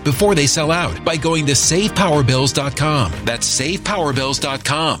bonuses before they sell out by going to SavePowerBills.com. That's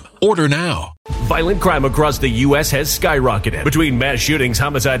SavePowerBills.com. Order now. Violent crime across the U.S. has skyrocketed. Between mass shootings,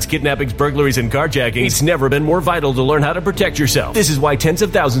 homicides, kidnappings, burglaries, and carjacking, it's never been more vital to learn how to protect yourself. This is why tens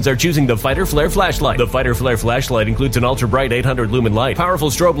of thousands are choosing the Fighter Flare flashlight. The Fighter Flare flashlight includes an ultra-bright 800 lumen light, powerful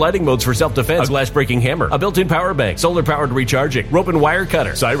strobe lighting modes for self-defense, a glass-breaking hammer, a built-in power bank, solar-powered recharging, rope and wire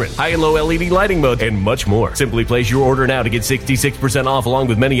cutter, siren, high and low LED lighting mode, and much more. Simply place your order now to get 66% off along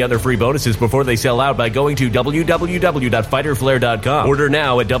with many other free bonuses before they sell out by going to www.fighterflare.com. Order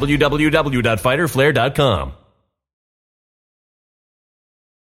now at www.fighterflare.com.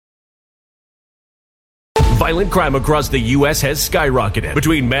 Violent crime across the U.S. has skyrocketed.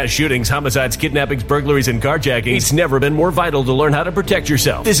 Between mass shootings, homicides, kidnappings, burglaries, and carjacking, it's never been more vital to learn how to protect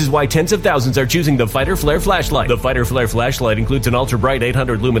yourself. This is why tens of thousands are choosing the Fighter Flare flashlight. The Fighter Flare flashlight includes an ultra-bright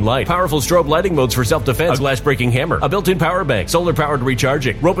 800 lumen light, powerful strobe lighting modes for self-defense, a glass-breaking hammer, a built-in power bank, solar-powered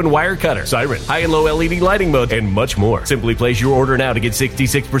recharging, rope and wire cutter, siren, high and low LED lighting mode, and much more. Simply place your order now to get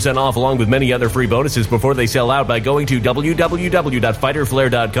 66% off along with many other free bonuses before they sell out by going to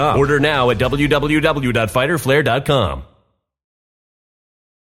www.fighterflare.com. Order now at www.fighterflare.com.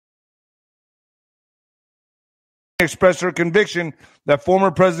 expressed her conviction that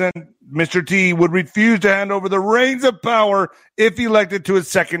former President Mr. T would refuse to hand over the reins of power if elected to his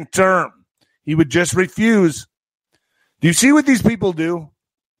second term. He would just refuse. Do you see what these people do?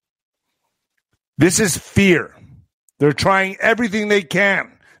 This is fear. They're trying everything they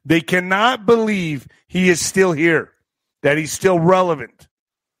can. They cannot believe he is still here, that he's still relevant.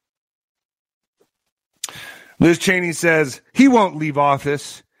 Liz Cheney says he won't leave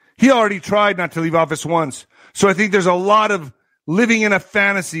office. He already tried not to leave office once. So I think there's a lot of living in a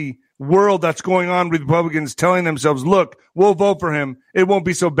fantasy world that's going on with Republicans telling themselves, look, we'll vote for him. It won't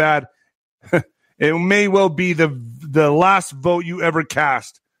be so bad. It may well be the last vote you ever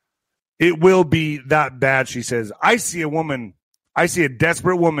cast. It will be that bad, she says. I see a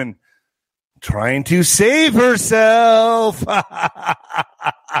desperate woman trying to save herself.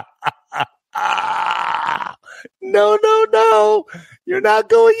 No. You're not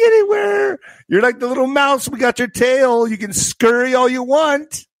going anywhere. You're like the little mouse. We got your tail. You can scurry all you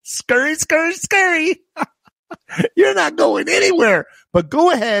want. Scurry. You're not going anywhere. But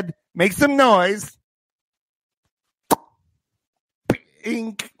go ahead. Make some noise.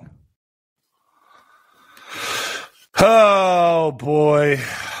 Pink. Oh, boy.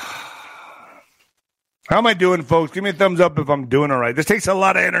 How am I doing, folks? Give me a thumbs up if I'm doing all right. This takes a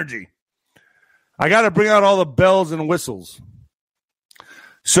lot of energy. I got to bring out all the bells and whistles.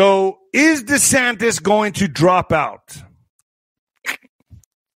 So, is DeSantis going to drop out?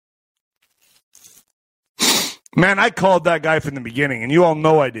 Man, I called that guy from the beginning, and you all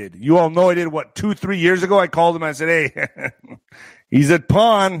know I did. What, 2-3 years ago? I called him. I said, hey, he's a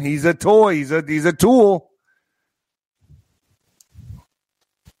pawn. He's a toy. He's a tool.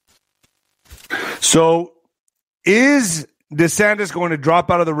 So, is DeSantis going to drop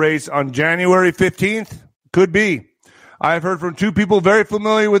out of the race on January 15th? Could be. I've heard from two people very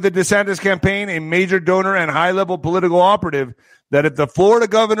familiar with the DeSantis campaign, a major donor and high-level political operative, that if the Florida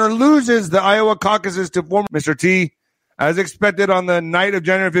governor loses the Iowa caucuses to former Mr. T, as expected on the night of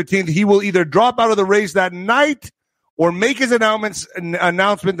January 15th, he will either drop out of the race that night or make his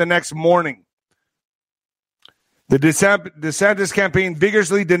announcement the next morning. The DeSantis campaign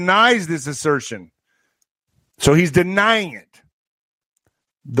vigorously denies this assertion. So he's denying it.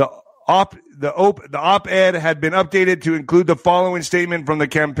 The op-ed had been updated to include the following statement from the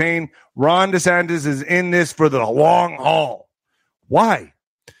campaign: Ron DeSantis is in this for the long haul. Why?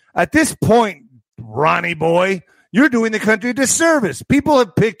 At this point, Ronnie boy, you're doing the country a disservice. People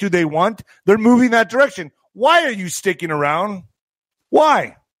have picked who they want. They're moving that direction. Why are you sticking around?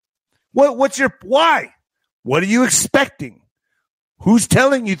 Why? What's your why? What are you expecting? Who's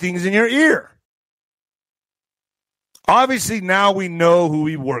telling you things in your ear? Obviously, now we know who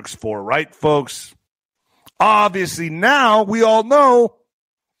he works for, right, folks? Obviously, now we all know.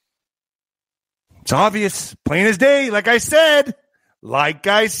 It's obvious, plain as day, like I said,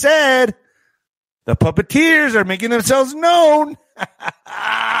 the puppeteers are making themselves known.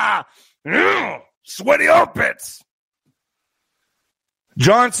 Sweaty armpits.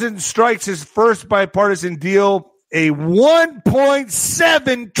 Johnson strikes his first bipartisan deal, a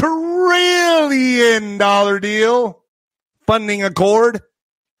 $1.7 trillion deal. Funding accord.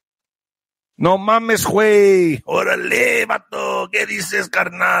 No mames, güey. Órale, vato. ¿Qué dices,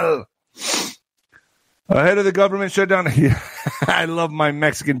 carnal? Ahead of the government shutdown. I love my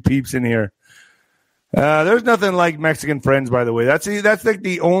Mexican peeps in here. There's nothing like Mexican friends, by the way. That's like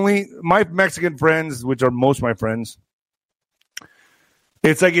the only, my Mexican friends, which are most of my friends.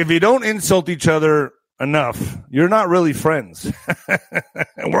 It's like if you don't insult each other enough, you're not really friends.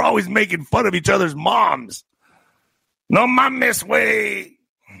 We're always making fun of each other's moms. No mames, güey.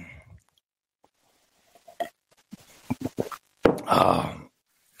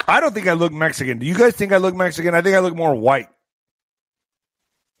 I don't think I look Mexican. Do you guys think I look Mexican? I think I look more white.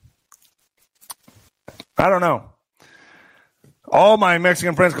 I don't know. All my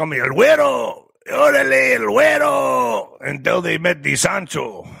Mexican friends call me El Güero. Órale, El Güero. Until they met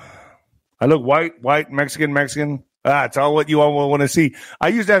DeSantis. I look white, Mexican. It's all what you all want to see. I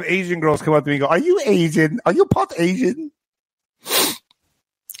used to have Asian girls come up to me and go, are you Asian? Are you part Asian?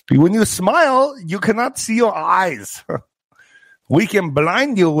 When you smile, you cannot see your eyes. We can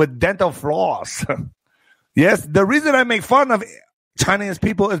blind you with dental floss. Yes, the reason I make fun of Chinese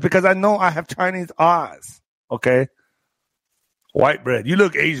people is because I know I have Chinese eyes. Okay? White bread. You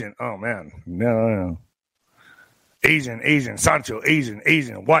look Asian. Oh, man. No. Asian. Sancho.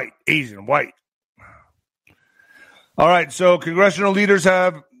 Asian. White. Asian. White. All right, so congressional leaders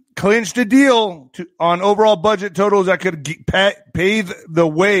have clinched a deal on overall budget totals that could pave the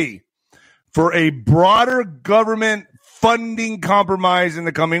way for a broader government funding compromise in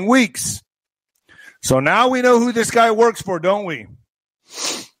the coming weeks. So now we know who this guy works for, don't we?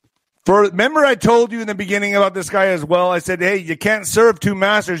 Remember I told you in the beginning about this guy as well? I said, hey, you can't serve two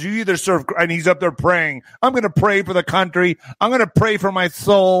masters. You either serve, and he's up there praying. I'm going to pray for the country. I'm going to pray for my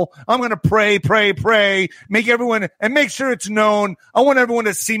soul. I'm going to pray. Make sure it's known. I want everyone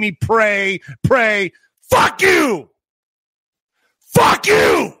to see me pray. Fuck you! Fuck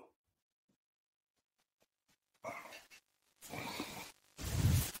you!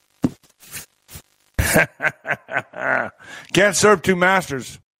 Can't serve two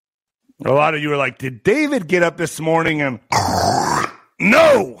masters. A lot of you are like, did David get up this morning and...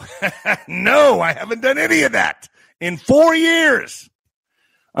 No, I haven't done any of that in 4 years.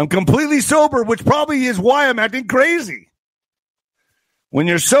 I'm completely sober, which probably is why I'm acting crazy. When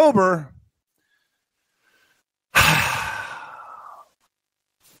you're sober,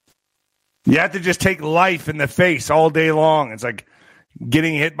 you have to just take life in the face all day long. It's like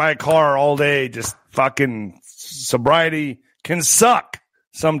getting hit by a car all day. Just fucking sobriety can suck.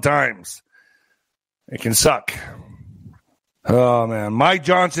 Sometimes it can suck. Oh man, Mike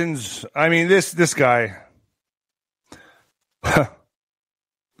Johnson's. I mean, this guy.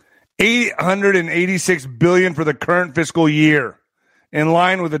 $886 billion for the current fiscal year, in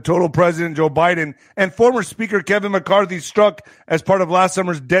line with the total President Joe Biden and former Speaker Kevin McCarthy struck as part of last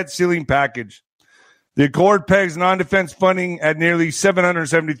summer's debt ceiling package. The accord pegs non-defense funding at nearly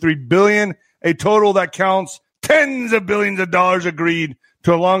 $773 billion, a total that counts tens of billions of dollars agreed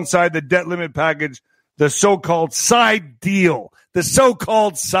to alongside the debt limit package, the so-called side deal. The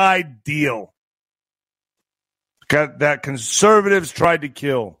so-called side deal that conservatives tried to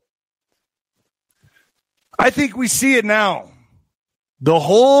kill. I think we see it now. The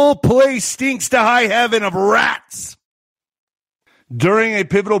whole place stinks to high heaven of rats. During a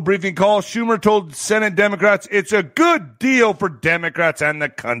pivotal briefing call, Schumer told Senate Democrats it's a good deal for Democrats and the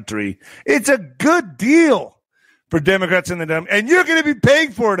country. It's a good deal for Democrats and and you're going to be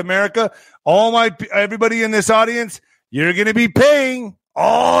paying for it, America. Everybody in this audience, you're going to be paying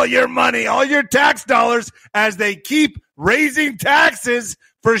all your money, all your tax dollars as they keep raising taxes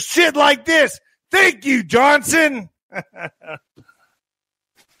for shit like this. Thank you, Johnson.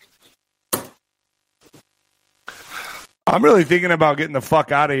 I'm really thinking about getting the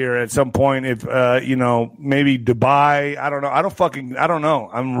fuck out of here at some point. If, maybe Dubai. I don't know. I don't know.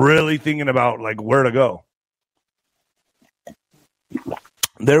 I'm really thinking about like where to go.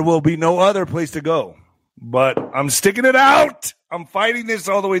 There will be no other place to go, but I'm sticking it out. I'm fighting this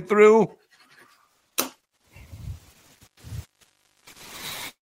all the way through.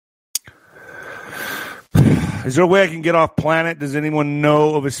 Is there a way I can get off planet? Does anyone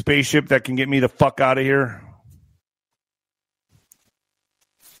know of a spaceship that can get me the fuck out of here?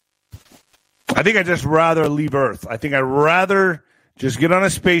 I think I'd just rather leave Earth. I think I'd rather just get on a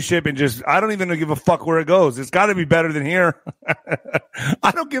spaceship and I don't even give a fuck where it goes. It's got to be better than here.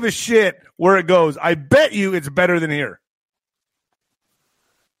 I don't give a shit where it goes. I bet you it's better than here.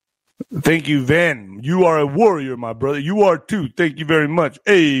 Thank you, Van. You are a warrior, my brother. You are too. Thank you very much.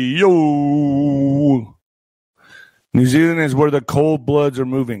 Hey, yo. New Zealand is where the cold bloods are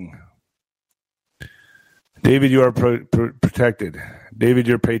moving. David, you are protected. David,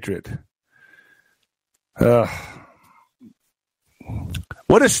 you're a patriot.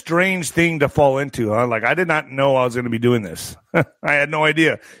 What a strange thing to fall into, huh? Like, I did not know I was going to be doing this. I had no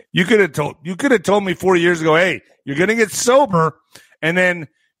idea. You could have told me 4 years ago, hey, you're going to get sober, and then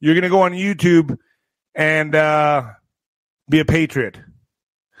you're going to go on YouTube and be a patriot.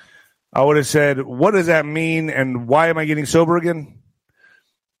 I would have said, what does that mean, and why am I getting sober again?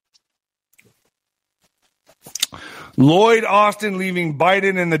 Lloyd Austin leaving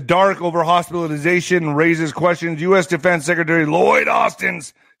Biden in the dark over hospitalization raises questions. U.S. Defense Secretary Lloyd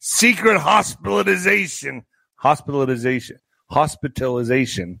Austin's secret hospitalization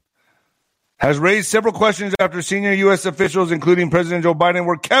has raised several questions after senior U.S. officials, including President Joe Biden,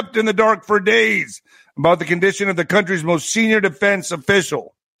 were kept in the dark for days about the condition of the country's most senior defense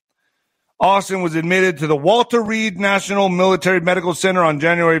official. Austin was admitted to the Walter Reed National Military Medical Center on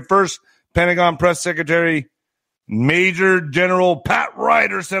January 1st. Pentagon Press Secretary Major General Pat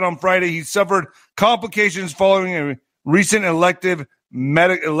Ryder said on Friday he suffered complications following a recent elective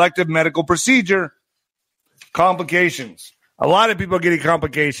medical procedure. Complications. A lot of people are getting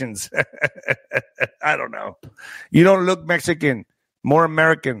complications. I don't know. You don't look Mexican, more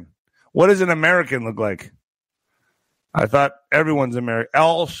American. What does an American look like? I thought everyone's American.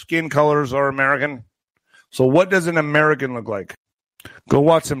 All skin colors are American. So what does an American look like? Go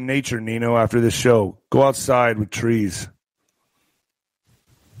watch some nature, Nino, after this show. Go outside with trees.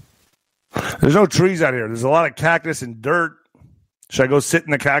 There's no trees out here. There's a lot of cactus and dirt. Should I go sit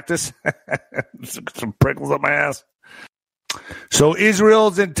in the cactus? some prickles up my ass. So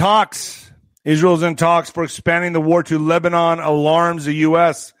Israel's in talks. Israel's in talks for expanding the war to Lebanon alarms the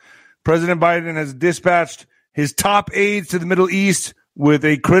U.S. President Biden has dispatched his top aides to the Middle East with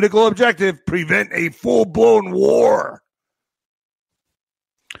a critical objective: prevent a full-blown war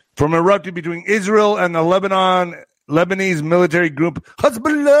from erupting between Israel and the Lebanese military group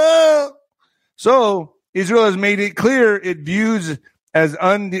Hezbollah. So Israel has made it clear it views as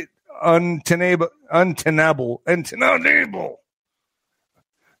untenable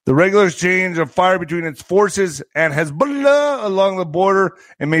the regular exchange of fire between its forces and Hezbollah along the border,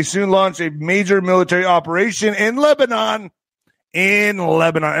 and may soon launch a major military operation in Lebanon. And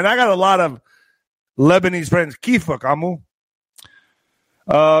I got a lot of Lebanese friends. Kifa Kamu.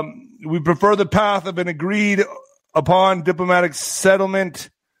 We prefer the path of an agreed upon diplomatic settlement,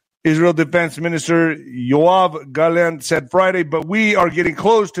 Israel Defense Minister Yoav Gallant said Friday, but we are getting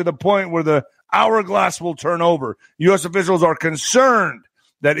close to the point where the hourglass will turn over. U.S. officials are concerned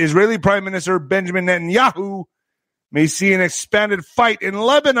that Israeli Prime Minister Benjamin Netanyahu may see an expanded fight in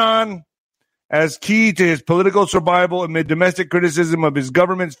Lebanon as key to his political survival amid domestic criticism of his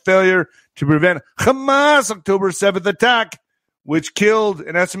government's failure to prevent Hamas' October 7th attack, which killed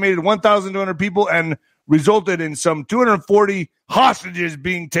an estimated 1,200 people and resulted in some 240 hostages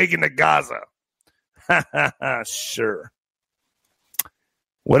being taken to Gaza. Sure.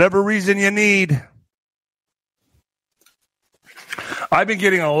 Whatever reason you need. I've been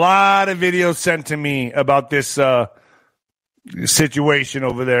getting a lot of videos sent to me about this situation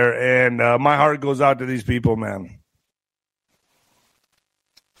over there, and my heart goes out to these people, man.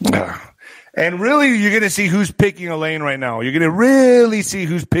 And really, you're going to see who's picking a lane right now. You're going to really see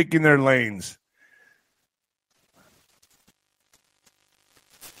who's picking their lanes.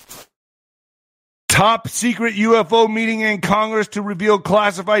 Top secret UFO meeting in Congress to reveal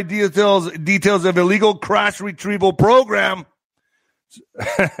classified details of illegal crash retrieval program.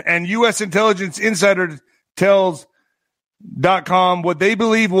 And U.S. intelligence insider tells .com what they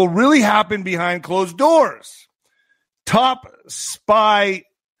believe will really happen behind closed doors. Top spy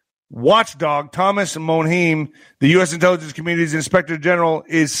watchdog Thomas Monheim, the U.S. intelligence community's inspector general,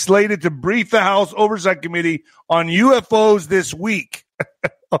 is slated to brief the House Oversight Committee on UFOs this week.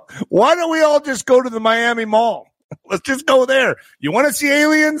 Why don't we all just go to the Miami Mall? Let's just go there. You want to see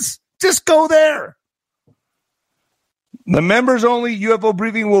aliens? Just go there. The members-only UFO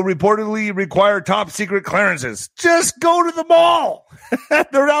briefing will reportedly require top-secret clearances. Just go to the mall.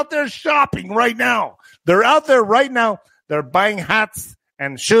 They're out there shopping right now. They're out there right now. They're buying hats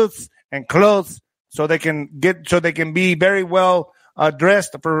and shoes and clothes so they can be very well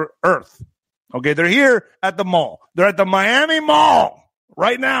dressed for Earth. Okay, they're here at the mall. They're at the Miami Mall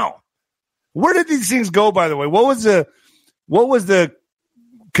right now. Where did these things go, by the way? What was the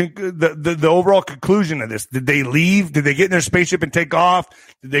overall conclusion of this? Did they leave? Did they get in their spaceship and take off?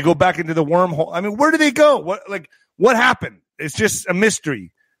 Did they go back into the wormhole? I mean, where did they go? What happened? It's just a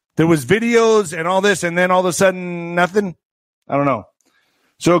mystery. There was videos and all this, and then all of a sudden, nothing. I don't know.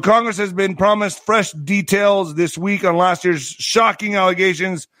 So Congress has been promised fresh details this week on last year's shocking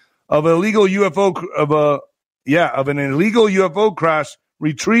allegations of an illegal UFO crash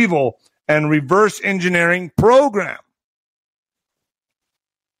retrieval and reverse engineering program.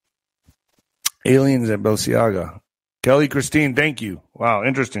 Aliens at Balenciaga. Kelly Christine, thank you. Wow,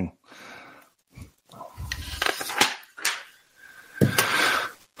 interesting.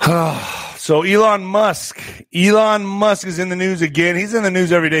 So Elon Musk is in the news again. He's in the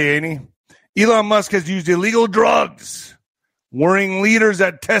news every day, ain't he? Elon Musk has used illegal drugs, worrying leaders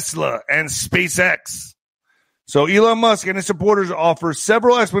at Tesla and SpaceX. So Elon Musk and his supporters offer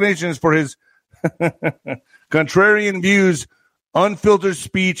several explanations for his contrarian views, unfiltered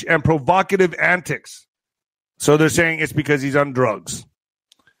speech, and provocative antics. So they're saying it's because he's on drugs.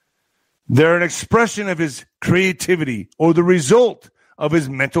 They're an expression of his creativity or the result of his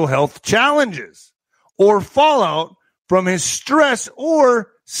mental health challenges or fallout from his stress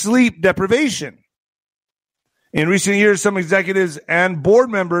or sleep deprivation. In recent years, some executives and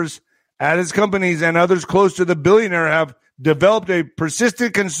board members at his companies and others close to the billionaire have developed a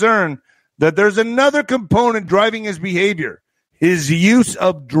persistent concern that there's another component driving his behavior: his use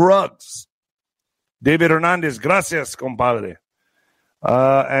of drugs. David Hernandez, gracias, compadre.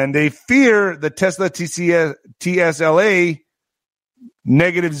 And they fear the Tesla TSLA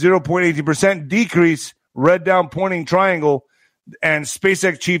negative 0.18% decrease, red down pointing triangle, and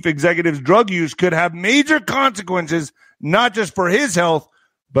SpaceX chief executive's drug use could have major consequences, not just for his health,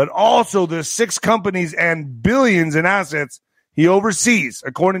 but also the 6 companies and billions in assets he oversees,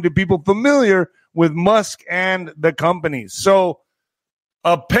 according to people familiar with Musk and the companies. So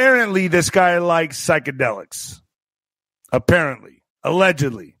apparently this guy likes psychedelics. Apparently.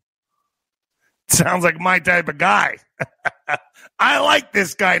 Allegedly. Sounds like my type of guy. I like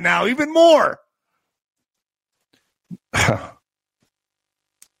this guy now even more.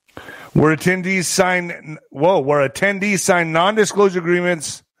 Where attendees sign non-disclosure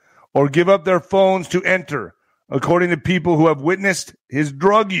agreements or give up their phones to enter, according to people who have witnessed his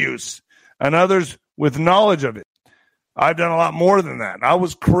drug use and others with knowledge of it. I've done a lot more than that. I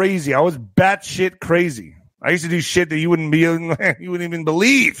was crazy. I was batshit crazy. I used to do shit that you wouldn't even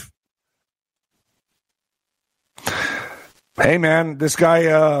believe. Hey man, this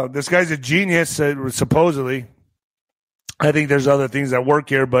guy's a genius, supposedly. I think there's other things that work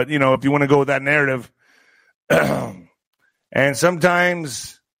here, but if you want to go with that narrative, and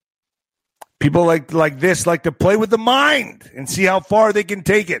sometimes people like to play with the mind and see how far they can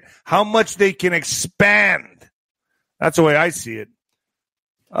take it, how much they can expand. That's the way I see it.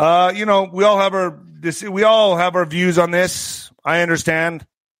 We all have our views on this. I understand.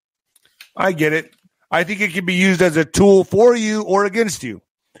 I get it. I think it can be used as a tool for you or against you.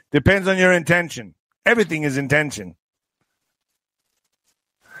 Depends on your intention. Everything is intention.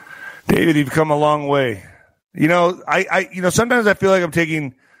 David, you've come a long way. Sometimes I feel like I'm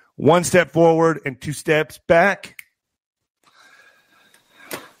taking one step forward and two steps back.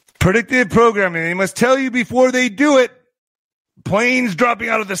 Predictive programming. They must tell you before they do it. Planes dropping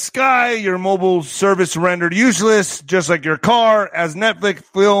out of the sky, your mobile service rendered useless, just like your car, as Netflix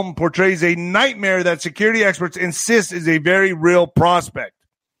film portrays a nightmare that security experts insist is a very real prospect.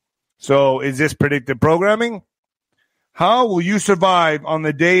 So is this predictive programming? How will you survive on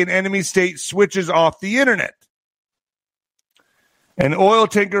the day an enemy state switches off the internet? An oil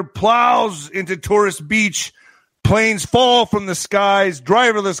tanker plows into tourist beach, planes fall from the skies,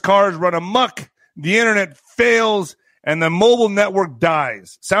 driverless cars run amok, the internet fails, and the mobile network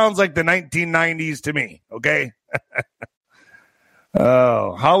dies. Sounds like the 1990s to me, okay?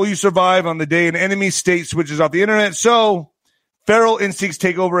 How will you survive on the day an enemy state switches off the internet? So, feral instincts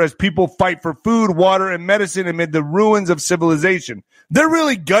take over as people fight for food, water, and medicine amid the ruins of civilization. They're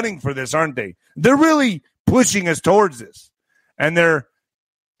really gunning for this, aren't they? They're really pushing us towards this. And they're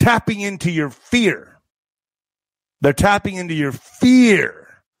tapping into your fear. They're tapping into your fear.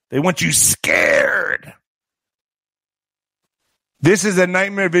 They want you scared. This is a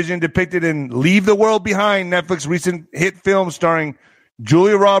nightmare vision depicted in Leave the World Behind, Netflix's recent hit film starring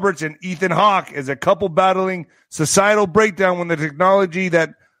Julia Roberts and Ethan Hawke as a couple battling societal breakdown when the technology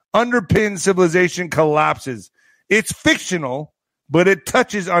that underpins civilization collapses. It's fictional, but it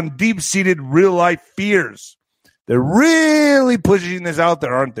touches on deep-seated real-life fears. They're really pushing this out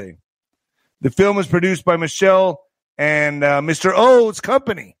there, aren't they? The film is produced by Michelle and Mr. O's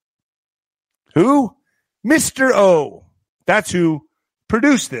company. Who? Mr. O. That's who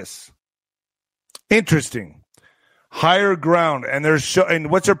produced this. Interesting. Higher Ground. And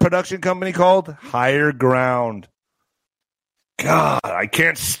and what's their production company called? Higher Ground. God, I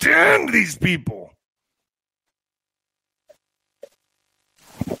can't stand these people.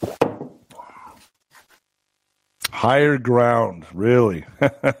 Higher Ground, really.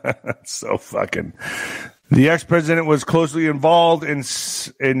 So fucking. The ex-president was closely involved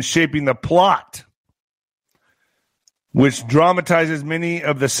in shaping the plot, which dramatizes many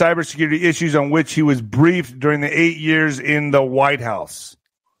of the cybersecurity issues on which he was briefed during the 8 years in the White House.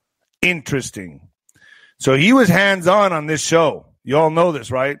 Interesting. So he was hands-on on this show. You all know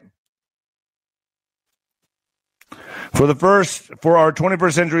this, right? For our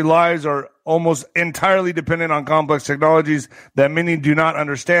 21st century lives are almost entirely dependent on complex technologies that many do not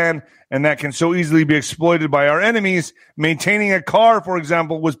understand and that can so easily be exploited by our enemies. Maintaining a car, for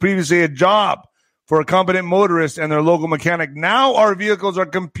example, was previously a job for a competent motorist and their local mechanic. Now our vehicles are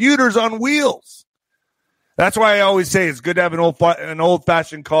computers on wheels. That's why I always say it's good to have an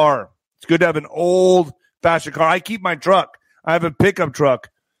old-fashioned car. It's good to have an old-fashioned car. I keep my truck. I have a pickup truck.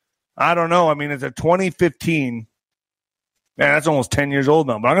 I don't know. I mean, it's a 2015. Man, that's almost 10 years old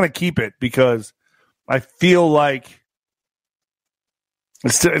now. But I'm going to keep it because I feel like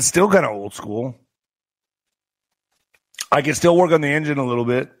it's still kind of old school. I can still work on the engine a little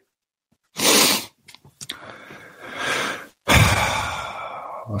bit.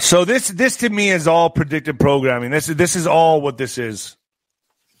 So this to me is all predictive programming. This is all what this is.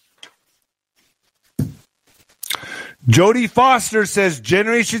 Jodie Foster says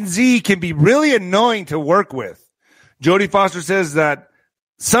Generation Z can be really annoying to work with. Jodie Foster says that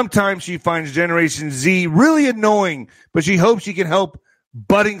sometimes she finds Generation Z really annoying, but she hopes she can help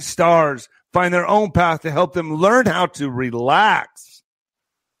budding stars find their own path to help them learn how to relax.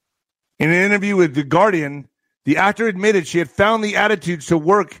 In an interview with The Guardian, The actor admitted she had found the attitudes to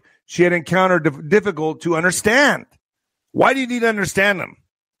work she had encountered difficult to understand. Why do you need to understand them?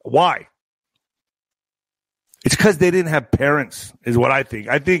 Why? It's because they didn't have parents, is what I think.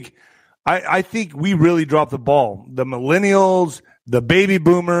 I think we really dropped the ball. The millennials, the baby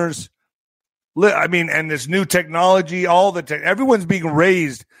boomers, and this new technology, everyone's being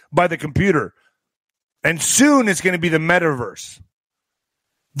raised by the computer. And soon it's going to be the metaverse.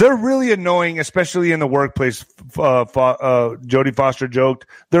 They're really annoying, especially in the workplace. Jodie Foster joked.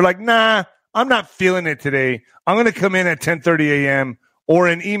 They're like, nah, I'm not feeling it today. I'm going to come in at 10:30 a.m. Or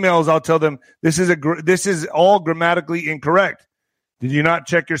in emails, I'll tell them this is all grammatically incorrect. Did you not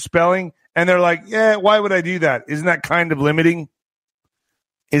check your spelling? And they're like, yeah, why would I do that? Isn't that kind of limiting?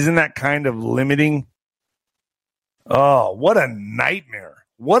 Oh, what a nightmare.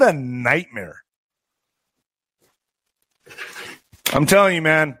 What a nightmare. I'm telling you,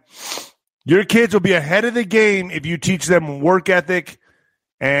 man, your kids will be ahead of the game if you teach them work ethic.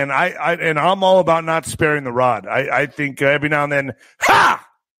 And I'm all about not sparing the rod. I think every now and then,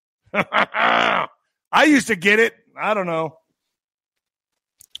 I used to get it. I don't know.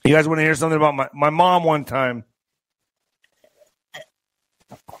 You guys want to hear something about my mom one time?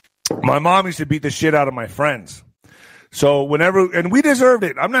 My mom used to beat the shit out of my friends. So and we deserved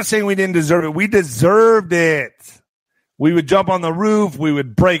it. I'm not saying we didn't deserve it. We deserved it. We would jump on the roof. We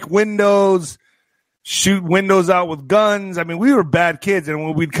would break windows, shoot windows out with guns. I mean, we were bad kids. And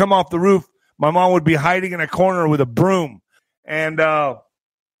when we'd come off the roof, my mom would be hiding in a corner with a broom. And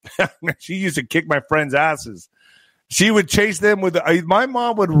she used to kick my friends' asses. She would chase them my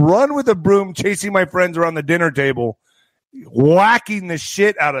mom would run with a broom, chasing my friends around the dinner table, whacking the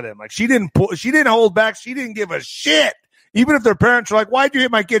shit out of them. Like she didn't hold back. She didn't give a shit. Even if their parents were like, why'd you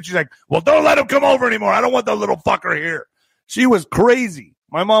hit my kid? She's like, well, don't let him come over anymore. I don't want the little fucker here. She was crazy.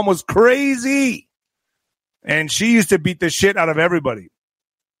 My mom was crazy. And she used to beat the shit out of everybody.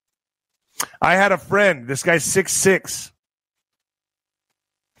 I had a friend. This guy's 6'6".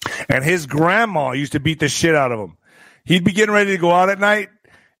 And his grandma used to beat the shit out of him. He'd be getting ready to go out at night,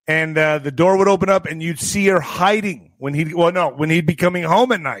 and the door would open up, and you'd see her hiding when he'd be coming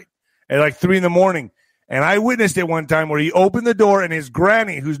home at night at like 3 a.m. And I witnessed it one time where he opened the door, and his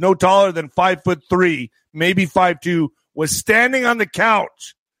granny, who's no taller than 5'3", maybe 5'2", was standing on the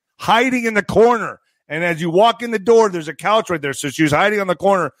couch, hiding in the corner. And as you walk in the door, there's a couch right there. So she was hiding on the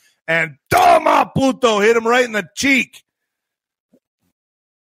corner, and toma puto, hit him right in the cheek.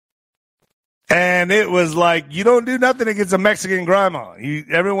 And it was like, you don't do nothing against a Mexican grandma.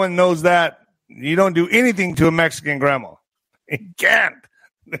 Everyone knows that. You don't do anything to a Mexican grandma. You can't.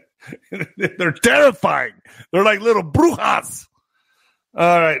 They're terrifying. They're like little brujas.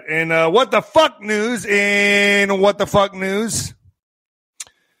 All right. And what the fuck news?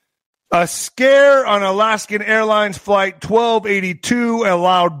 A scare on Alaskan Airlines Flight 1282, a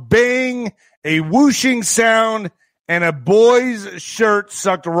loud bang, a whooshing sound, and a boy's shirt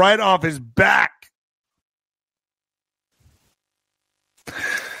sucked right off his back.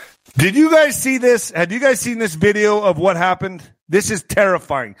 Did you guys see this? Have you guys seen this video of what happened? This is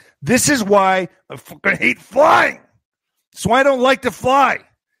terrifying. This is why I fucking hate flying. That's why I don't like to fly.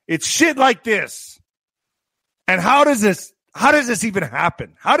 It's shit like this. And how does this even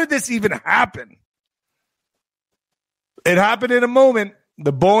happen? How did this even happen? It happened in a moment.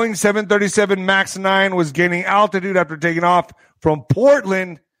 The Boeing 737 MAX 9 was gaining altitude after taking off from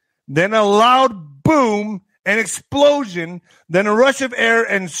Portland. Then a loud boom, an explosion, then a rush of air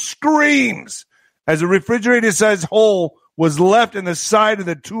and screams as a refrigerator-sized hole was left in the side of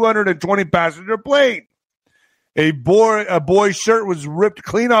the 220-passenger plane. A boy's shirt was ripped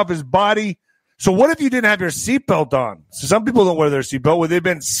clean off his body. So what if you didn't have your seatbelt on? So some people don't wear their seatbelt. Would they have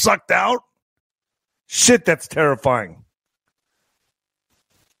been sucked out? Shit, that's terrifying.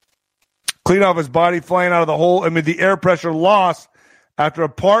 Clean off his body, flying out of the hole amid the air pressure loss after a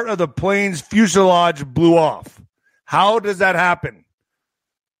part of the plane's fuselage blew off. How does that happen?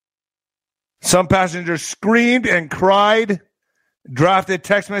 Some passengers screamed and cried, drafted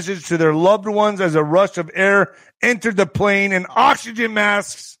text messages to their loved ones as a rush of air entered the plane and oxygen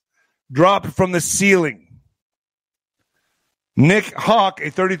masks dropped from the ceiling. Nick Hawk,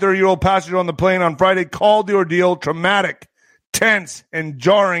 a 33-year-old passenger on the plane on Friday, called the ordeal traumatic, tense, and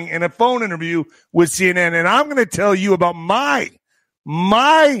jarring in a phone interview with CNN. And I'm going to tell you about my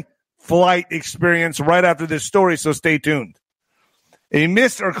flight experience right after this story, so stay tuned. A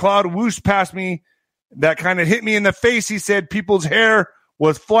mist or cloud whooshed past me that kind of hit me in the face, he said. People's hair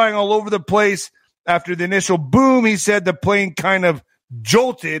was flying all over the place. After the initial boom, he said the plane kind of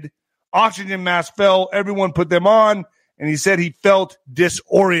jolted. Oxygen masks fell. Everyone put them on, and he said he felt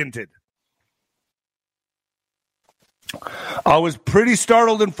disoriented. I was pretty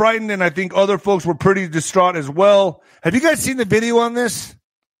startled and frightened, and I think other folks were pretty distraught as well. Have you guys seen the video on this?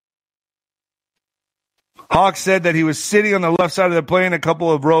 Hawk said that he was sitting on the left side of the plane, a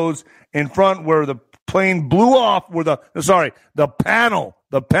couple of rows in front where the plane blew off, the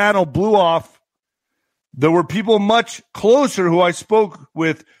panel blew off. There were people much closer who I spoke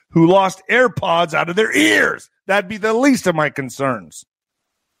with who lost AirPods out of their ears. That'd be the least of my concerns.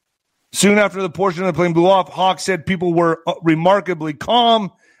 Soon after the portion of the plane blew off, Hawk said people were remarkably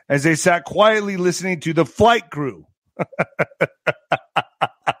calm as they sat quietly listening to the flight crew.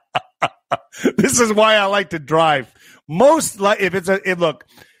 This is why I like to drive. If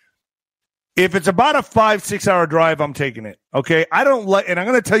it's about a 5-6 hour drive, I'm taking it. Okay. And I'm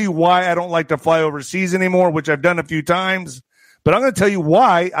going to tell you why I don't like to fly overseas anymore, which I've done a few times, but I'm going to tell you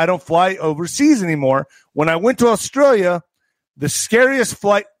why I don't fly overseas anymore. When I went to Australia, the scariest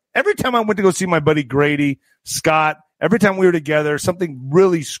flight, every time I went to go see my buddy Grady, Scott, every time we were together, something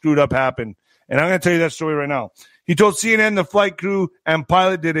really screwed up happened. And I'm going to tell you that story right now. He told CNN the flight crew and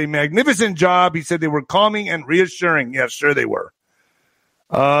pilot did a magnificent job. He said they were calming and reassuring. Yes, sure they were.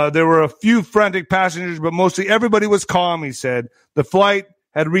 There were a few frantic passengers, but mostly everybody was calm, he said. The flight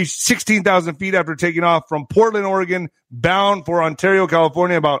had reached 16,000 feet after taking off from Portland, Oregon, bound for Ontario,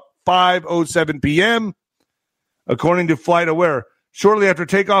 California, about 5:07 p.m., according to FlightAware. Shortly after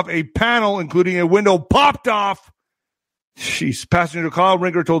takeoff, a panel, including a window, popped off. Passenger Kyle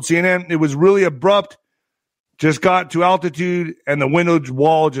Rinker told CNN it was really abrupt. Just got to altitude, and the window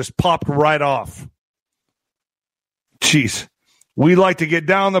wall just popped right off. Jeez. We'd like to get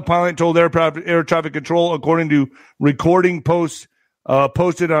down, the pilot told air traffic control, according to recording posts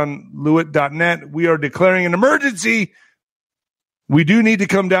posted on lewitt.net. We are declaring an emergency. We do need to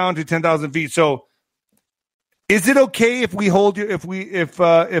come down to 10,000 feet. So is it okay if we hold you, if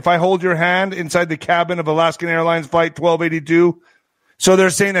I hold your hand inside the cabin of Alaskan Airlines Flight 1282? So they're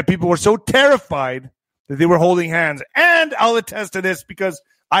saying that people were so terrified that they were holding hands. And I'll attest to this because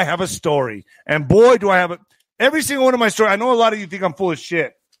I have a story. And boy, do I have it. Every single one of my stories. I know a lot of you think I'm full of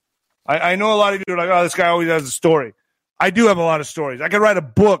shit. I know a lot of you are like, oh, this guy always has a story. I do have a lot of stories. I could write a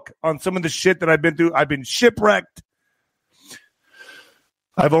book on some of the shit that I've been through. I've been shipwrecked.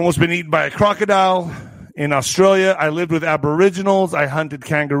 I've almost been eaten by a crocodile. In Australia, I lived with Aboriginals. I hunted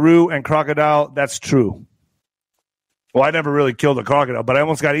kangaroo and crocodile. That's true. Well, I never really killed a crocodile, but I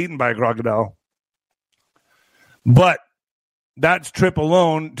almost got eaten by a crocodile. But that trip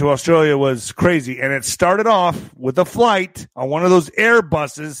alone to Australia was crazy. And it started off with a flight on one of those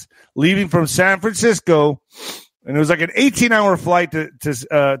Airbuses leaving from San Francisco. And it was like an 18-hour flight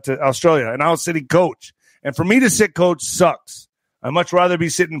to Australia. And I was sitting coach. And for me to sit coach sucks. I'd much rather be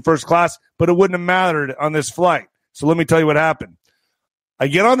sitting first class, but it wouldn't have mattered on this flight. So let me tell you what happened. I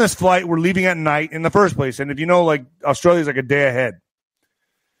get on this flight. We're leaving at night in the first place. And if you know, like, Australia's like a day ahead.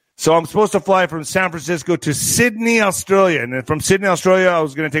 So I'm supposed to fly from San Francisco to Sydney, Australia. And then from Sydney, Australia, I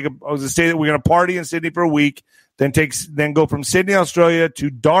was going to stay that we're going to party in Sydney for a week, then go from Sydney, Australia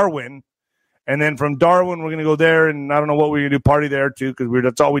to Darwin. And then from Darwin, we're going to go there. And I don't know what we're going to do, party there too, because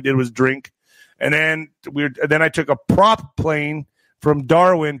that's all we did was drink. And then I took a prop plane from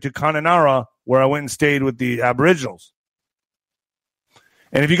Darwin to Connemara, where I went and stayed with the Aboriginals.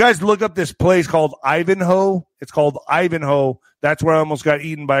 And if you guys look up this place called Ivanhoe, it's called Ivanhoe. That's where I almost got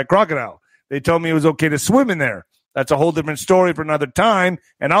eaten by a crocodile. They told me it was okay to swim in there. That's a whole different story for another time,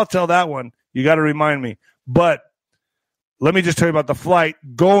 and I'll tell that one. You got to remind me. But let me just tell you about the flight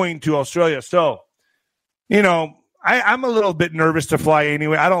going to Australia. So, you know, I'm a little bit nervous to fly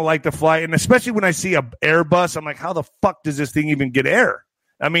anyway. I don't like to fly, and especially when I see an Airbus, I'm like, how the fuck does this thing even get air?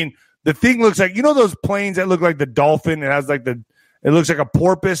 I mean, the thing looks like, you know those planes that look like the Dolphin? It has like it looks like a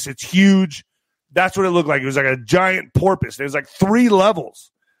porpoise. It's huge. That's what it looked like. It was like a giant porpoise. There's like 3 levels,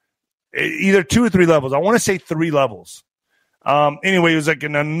 either 2 or 3 levels. I want to say 3 levels. Anyway, it was like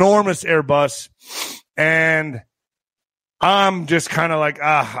an enormous Airbus, and I'm just kind of like,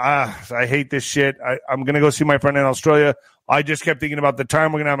 I hate this shit. I'm going to go see my friend in Australia. I just kept thinking about the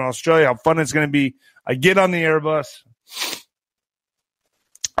time we're going to have in Australia, how fun it's going to be. I get on the Airbus.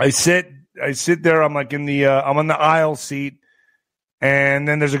 I sit there. I'm like I'm on the aisle seat. And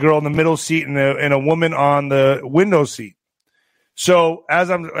then there's a girl in the middle seat and a woman on the window seat. So as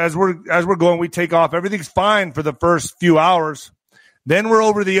we're going, we take off. Everything's fine for the first few hours. Then we're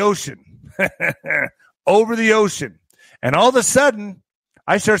over the ocean, over the ocean. And all of a sudden,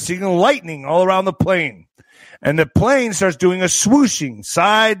 I start seeing lightning all around the plane. And the plane starts doing a swooshing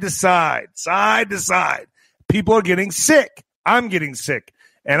side to side, side to side. People are getting sick. I'm getting sick.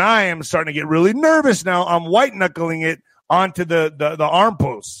 And I am starting to get really nervous now. I'm white-knuckling it onto the arm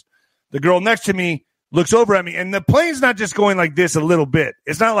posts. The girl next to me looks over at me, and the plane's not just going like this a little bit.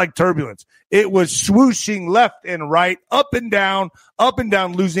 It's not like turbulence. It was swooshing left and right, up and down,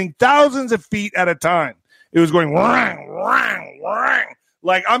 losing thousands of feet at a time. It was going wang, wang, wang.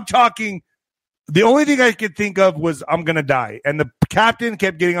 Like, I'm talking, the only thing I could think of was I'm gonna die. And the captain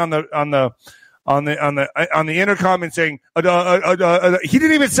kept getting on the intercom and saying, he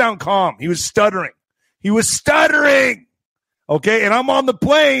didn't even sound calm. He was stuttering. Okay, and I'm on the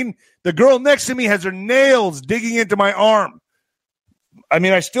plane. The girl next to me has her nails digging into my arm. I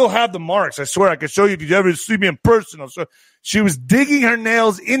mean, I still have the marks. I swear I could show you if you ever see me in person. So she was digging her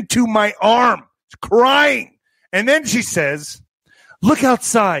nails into my arm, crying. And then she says, look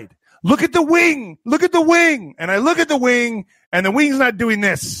outside. Look at the wing. Look at the wing. And I look at the wing, and the wing's not doing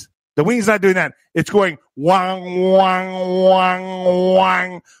this. The wing's not doing that. It's going wang, wang, wang,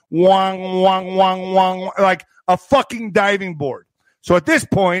 wang, wang, wang, wang, wang, like a fucking diving board. So at this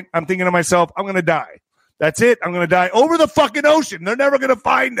point, I'm thinking to myself, I'm going to die. That's it. I'm going to die over the fucking ocean. They're never going to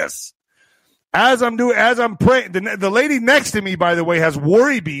find us. As I'm praying, the lady next to me, by the way, has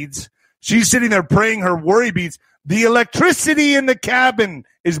worry beads. She's sitting there praying her worry beads. The electricity in the cabin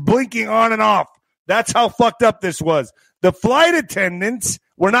is blinking on and off. That's how fucked up this was. The flight attendants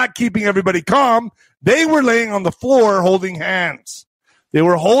were not keeping everybody calm. They were laying on the floor holding hands. They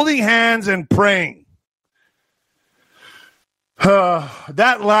were holding hands and praying.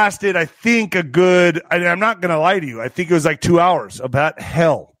 That lasted, I think, I'm not going to lie to you, I think it was like 2 hours of that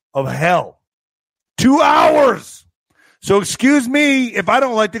hell. 2 hours! So excuse me if I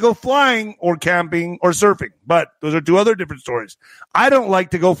don't like to go flying or camping or surfing, but those are two other different stories. I don't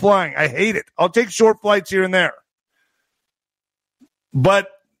like to go flying. I hate it. I'll take short flights here and there. But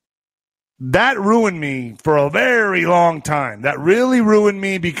that ruined me for a very long time. That really ruined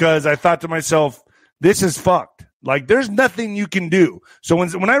me because I thought to myself, this is fucked. Like, there's nothing you can do. So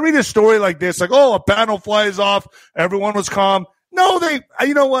when I read a story like this, like, oh, a panel flies off, everyone was calm. No,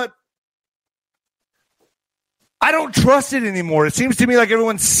 you know what? I don't trust it anymore. It seems to me like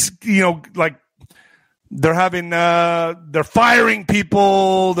everyone's, like they're firing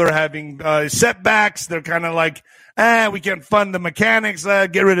people. They're having setbacks. They're kind of like, we can't fund the mechanics.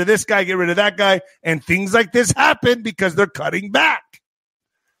 Get rid of this guy, get rid of that guy. And things like this happen because they're cutting back.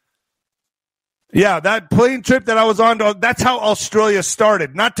 Yeah, that plane trip that I was on, that's how Australia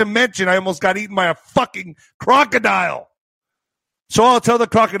started. Not to mention, I almost got eaten by a fucking crocodile. So I'll tell the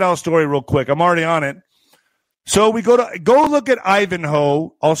crocodile story real quick. I'm already on it. So we go look at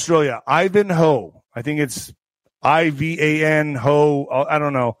Ivanhoe, Australia. Ivanhoe. I think it's Ivanhoe. I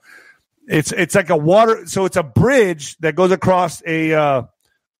don't know. It's like a water. So it's a bridge that goes across a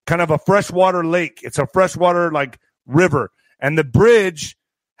kind of a freshwater lake. It's a freshwater like river, and the bridge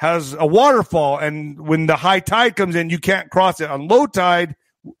has a waterfall, and when the high tide comes in, you can't cross it. On low tide,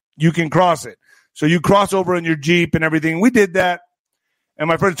 you can cross it. So you cross over in your Jeep and everything. We did that. And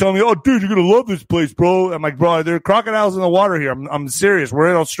my friend told me, oh, dude, you're going to love this place, bro. I'm like, bro, there are crocodiles in the water here. I'm serious.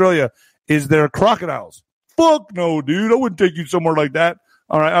 We're in Australia. Is there crocodiles? Fuck no, dude. I wouldn't take you somewhere like that.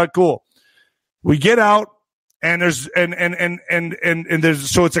 All right, cool. We get out, and there's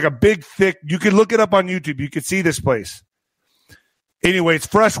so it's like a big, thick, you can look it up on YouTube. You can see this place. Anyway, it's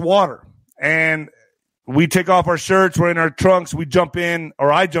fresh water, and we take off our shirts. We're in our trunks. We jump in,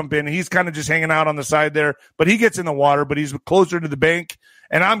 or I jump in. And he's kind of just hanging out on the side there, but he gets in the water, but he's closer to the bank,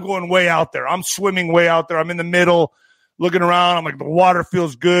 and I'm going way out there. I'm swimming way out there. I'm in the middle, looking around. I'm like, the water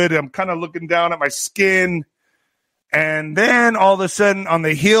feels good. I'm kind of looking down at my skin, and then all of a sudden, on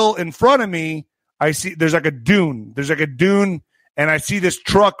the hill in front of me, I see there's like a dune. And I see this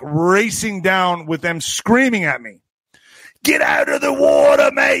truck racing down with them screaming at me. Get out of the water,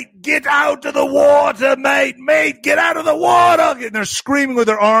 mate. Get out of the water, mate. Mate, get out of the water. And they're screaming with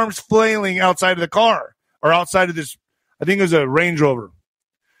their arms flailing outside of the car, or outside of this, I think it was a Range Rover.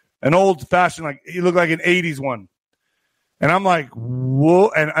 An old-fashioned, like, he looked like an 80s one. And I'm like,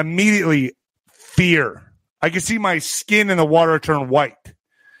 whoa. And immediately, fear. I can see my skin in the water turn white.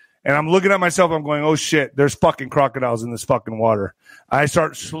 And I'm looking at myself. I'm going, oh, shit, there's fucking crocodiles in this fucking water. I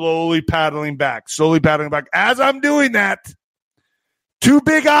start slowly paddling back. As I'm doing that, two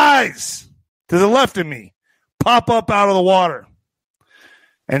big eyes to the left of me pop up out of the water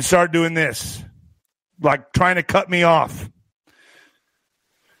and start doing this, like trying to cut me off.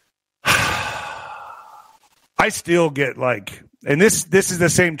 I still get like, and this is the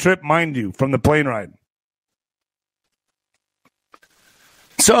same trip, mind you, from the plane ride.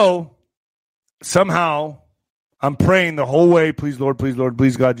 So somehow I'm praying the whole way, please, Lord,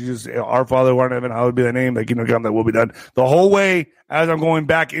 please, God, Jesus, our Father who art in heaven, hallowed be thy name, thy kingdom come, thy will be done. The whole way as I'm going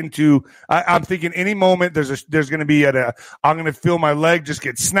back into, I'm thinking any moment there's going to be I'm going to feel my leg just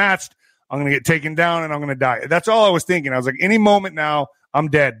get snatched. I'm going to get taken down and I'm going to die. That's all I was thinking. I was like, any moment now, I'm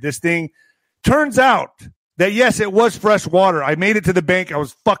dead. This thing turns out that, yes, it was fresh water. I made it to the bank. I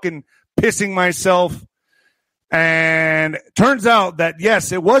was fucking pissing myself. And turns out that,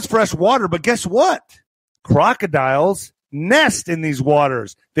 yes, it was fresh water. But guess what? Crocodiles nest in these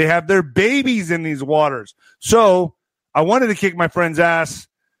waters. They have their babies in these waters. So I wanted to kick my friend's ass.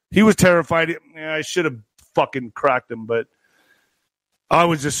 He was terrified. I should have fucking cracked him, but I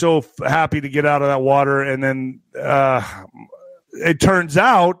was just so happy to get out of that water. And then it turns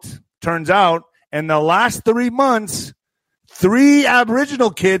out, in the last 3 months, 3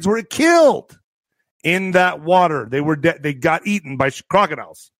 Aboriginal kids were killed in that water. They were they got eaten by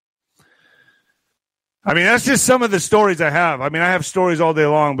crocodiles. I mean, that's just some of the stories I have. I mean, I have stories all day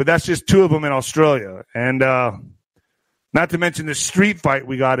long, but that's just 2 of them in Australia. And not to mention the street fight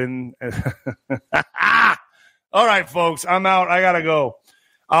we got in. All right, folks, I'm out. I got to go.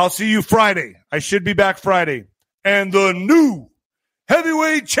 I'll see you Friday. I should be back Friday. And the new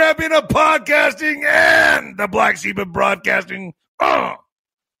heavyweight champion of podcasting and the black sheep of broadcasting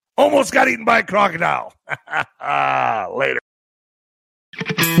almost got eaten by a crocodile. Later.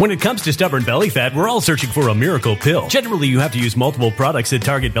 When it comes to stubborn belly fat, we're all searching for a miracle pill. Generally, you have to use multiple products that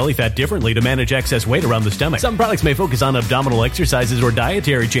target belly fat differently to manage excess weight around the stomach. Some products may focus on abdominal exercises or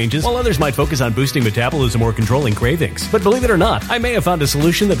dietary changes, while others might focus on boosting metabolism or controlling cravings. But believe it or not, I may have found a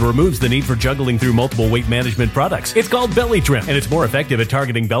solution that removes the need for juggling through multiple weight management products. It's called Belly Trim, and it's more effective at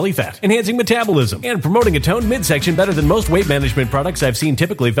targeting belly fat, enhancing metabolism, and promoting a toned midsection better than most weight management products I've seen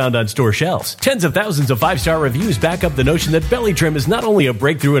typically found on store shelves. Tens of thousands of 5-star reviews back up the notion that Belly Trim is not only a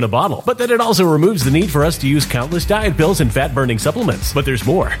breakthrough in a bottle, but that it also removes the need for us to use countless diet pills and fat-burning supplements. But there's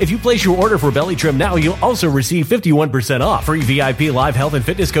more. If you place your order for Belly Trim now, you'll also receive 51% off, free VIP live health and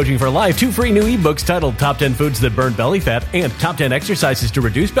fitness coaching for life, 2 free new ebooks titled Top 10 Foods That Burn Belly Fat and Top 10 Exercises to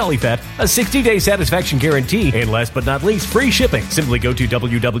Reduce Belly Fat, a 60-day satisfaction guarantee, and last but not least, free shipping. Simply go to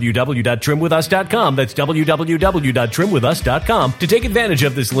www.trimwithus.com. That's www.trimwithus.com to take advantage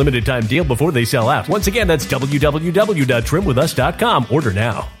of this limited time deal before they sell out. Once again, that's www.trimwithus.com. Order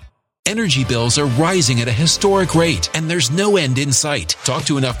now. Energy bills are rising at a historic rate, and there's no end in sight. Talk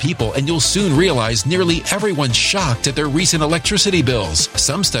to enough people, and you'll soon realize nearly everyone's shocked at their recent electricity bills.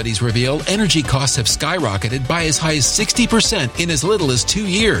 Some studies reveal energy costs have skyrocketed by as high as 60% in as little as 2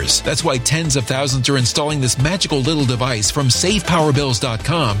 years. That's why tens of thousands are installing this magical little device from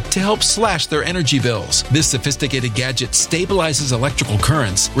SavePowerBills.com to help slash their energy bills. This sophisticated gadget stabilizes electrical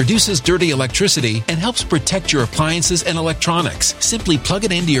currents, reduces dirty electricity, and helps protect your appliances and electronics. Simply plug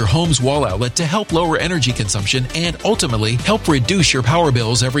it into your home's wall outlet to help lower energy consumption and ultimately help reduce your power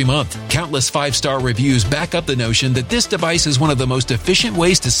bills every month. Countless 5-star reviews back up the notion that this device is one of the most efficient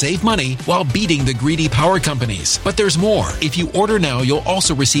ways to save money while beating the greedy power companies. But there's more. If you order now, you'll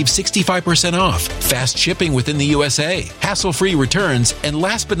also receive 65% off, fast shipping within the USA, hassle-free returns, and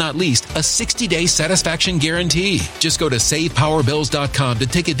last but not least, a 60-day satisfaction guarantee. Just go to SavePowerBills.com to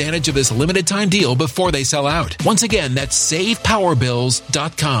take advantage of this limited time deal before they sell out. Once again, that's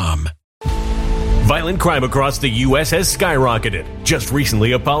SavePowerBills.com. Violent crime across the U.S. has skyrocketed. Just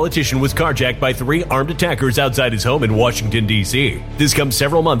recently, a politician was carjacked by 3 armed attackers outside his home in Washington, D.C. This comes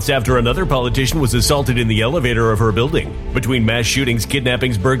several months after another politician was assaulted in the elevator of her building. Between mass shootings,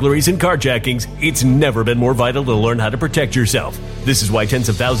 kidnappings, burglaries, and carjackings, it's never been more vital to learn how to protect yourself. This is why tens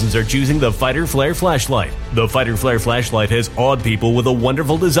of thousands are choosing the Fighter Flare flashlight. The Fighter Flare flashlight has awed people with a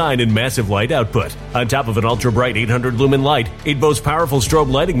wonderful design and massive light output. On top of an ultra-bright 800-lumen light, it boasts powerful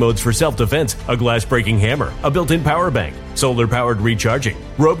strobe lighting modes for self-defense, a glass-breaking hammer, a built-in power bank, solar-powered recharging,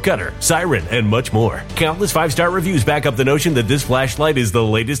 rope cutter, siren, and much more. Countless 5-star reviews back up the notion that this flashlight is the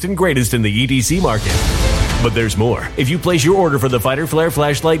latest and greatest in the EDC market. But there's more. If you place your order for the Fighter Flare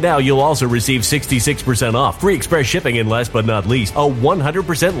flashlight now, you'll also receive 66% off, free express shipping, and last but not least, a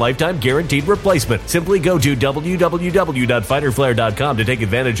 100% lifetime guaranteed replacement. Simply go to www.fighterflare.com to take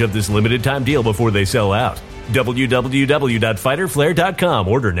advantage of this limited time deal before they sell out. www.fighterflare.com.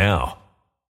 Order now.